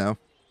fine though.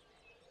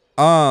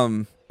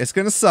 It's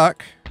gonna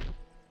suck.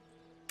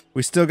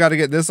 We still got to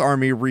get this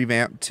army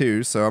revamped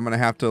too, so I'm gonna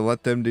have to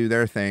let them do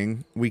their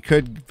thing. We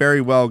could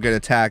very well get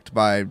attacked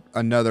by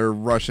another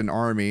Russian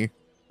army.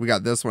 We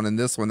got this one and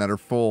this one that are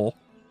full.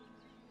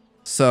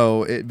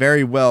 So it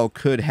very well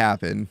could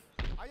happen.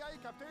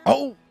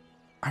 Oh,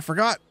 I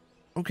forgot.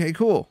 Okay,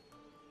 cool.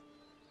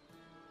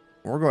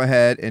 We'll go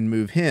ahead and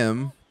move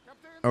him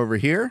over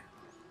here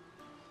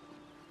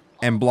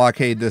and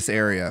blockade this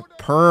area.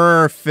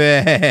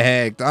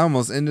 Perfect. I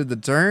almost ended the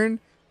turn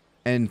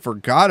and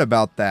forgot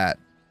about that.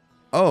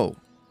 Oh,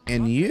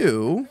 and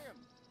you...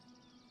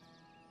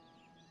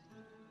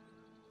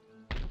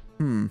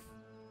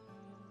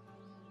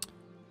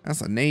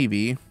 That's a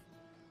navy.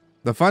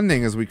 The fun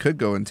thing is we could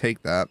go and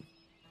take that.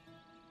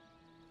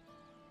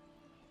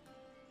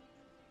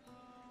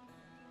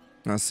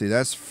 Let's see,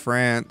 that's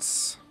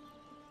France.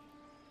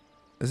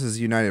 This is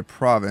United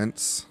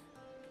Province.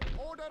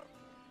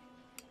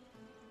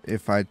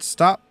 If I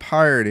stop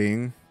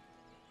pirating,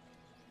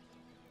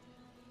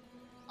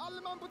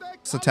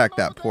 let's attack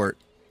that port.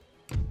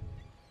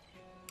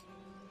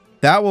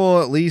 That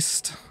will at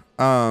least,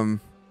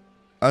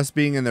 us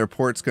being in their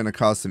port's going to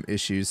cause some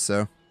issues,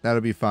 so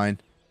that'll be fine.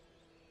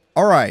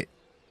 All right.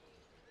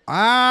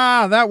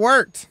 Ah, that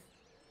worked.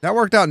 That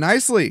worked out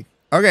nicely.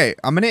 Okay,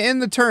 I'm going to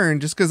end the turn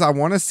just because I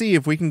want to see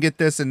if we can get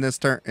this in this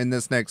turn, in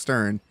this next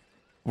turn.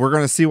 We're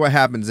going to see what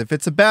happens. If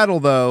it's a battle,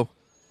 though,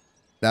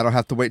 that'll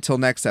have to wait till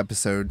next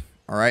episode.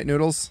 All right,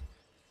 Noodles?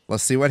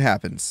 Let's see what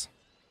happens.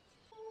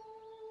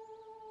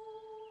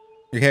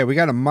 Okay, we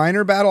got a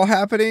minor battle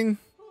happening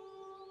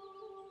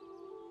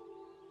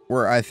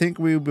where I think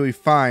we will be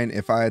fine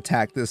if I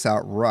attack this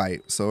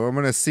outright. So I'm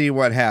going to see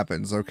what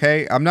happens,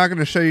 okay? I'm not going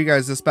to show you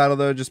guys this battle,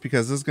 though, just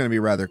because this is going to be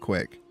rather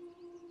quick.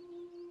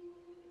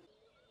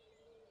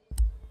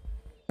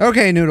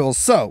 Okay, Noodles,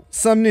 so,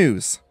 some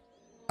news.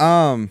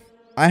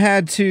 I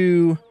had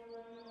to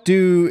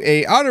do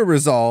a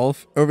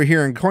auto-resolve over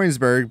here in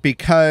Coinsburg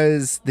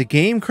because the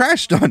game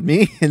crashed on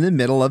me in the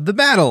middle of the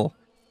battle.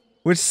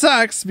 Which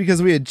sucks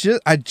because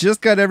I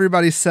just got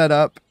everybody set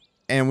up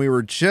and we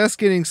were just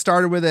getting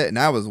started with it and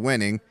I was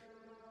winning.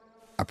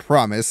 I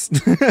promise.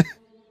 The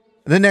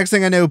next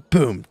thing I know,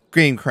 boom,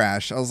 game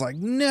crash. I was like,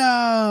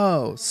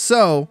 no.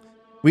 So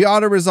we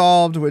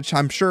auto-resolved, which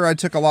I'm sure I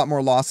took a lot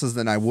more losses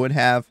than I would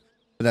have,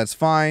 but that's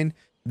fine.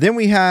 Then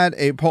we had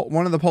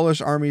one of the Polish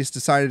armies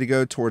decided to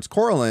go towards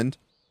Courland,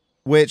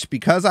 which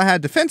because I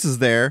had defenses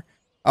there,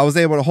 I was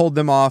able to hold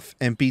them off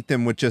and beat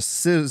them with just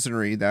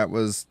citizenry. That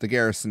was the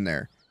garrison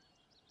there.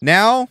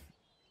 Now,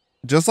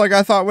 just like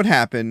I thought would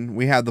happen,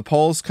 we have the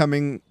Poles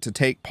coming to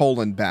take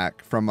Poland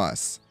back from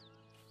us.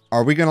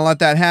 Are we going to let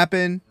that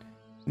happen?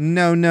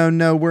 No, no,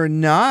 no, we're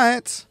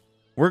not.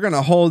 We're going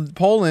to hold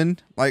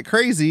Poland like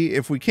crazy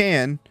if we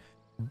can.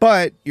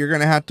 But you're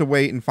going to have to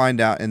wait and find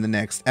out in the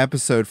next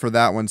episode for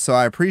that one. So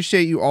I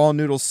appreciate you all,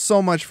 Noodles,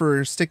 so much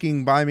for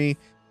sticking by me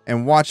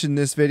and watching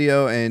this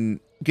video and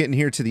getting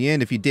here to the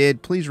end. If you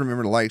did, please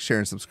remember to like, share,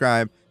 and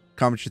subscribe.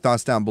 Comment your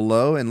thoughts down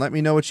below and let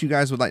me know what you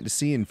guys would like to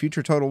see in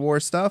future Total War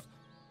stuff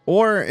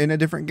or in a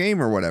different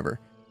game or whatever.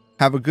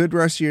 Have a good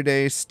rest of your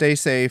day. Stay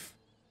safe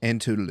and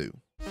toodaloo.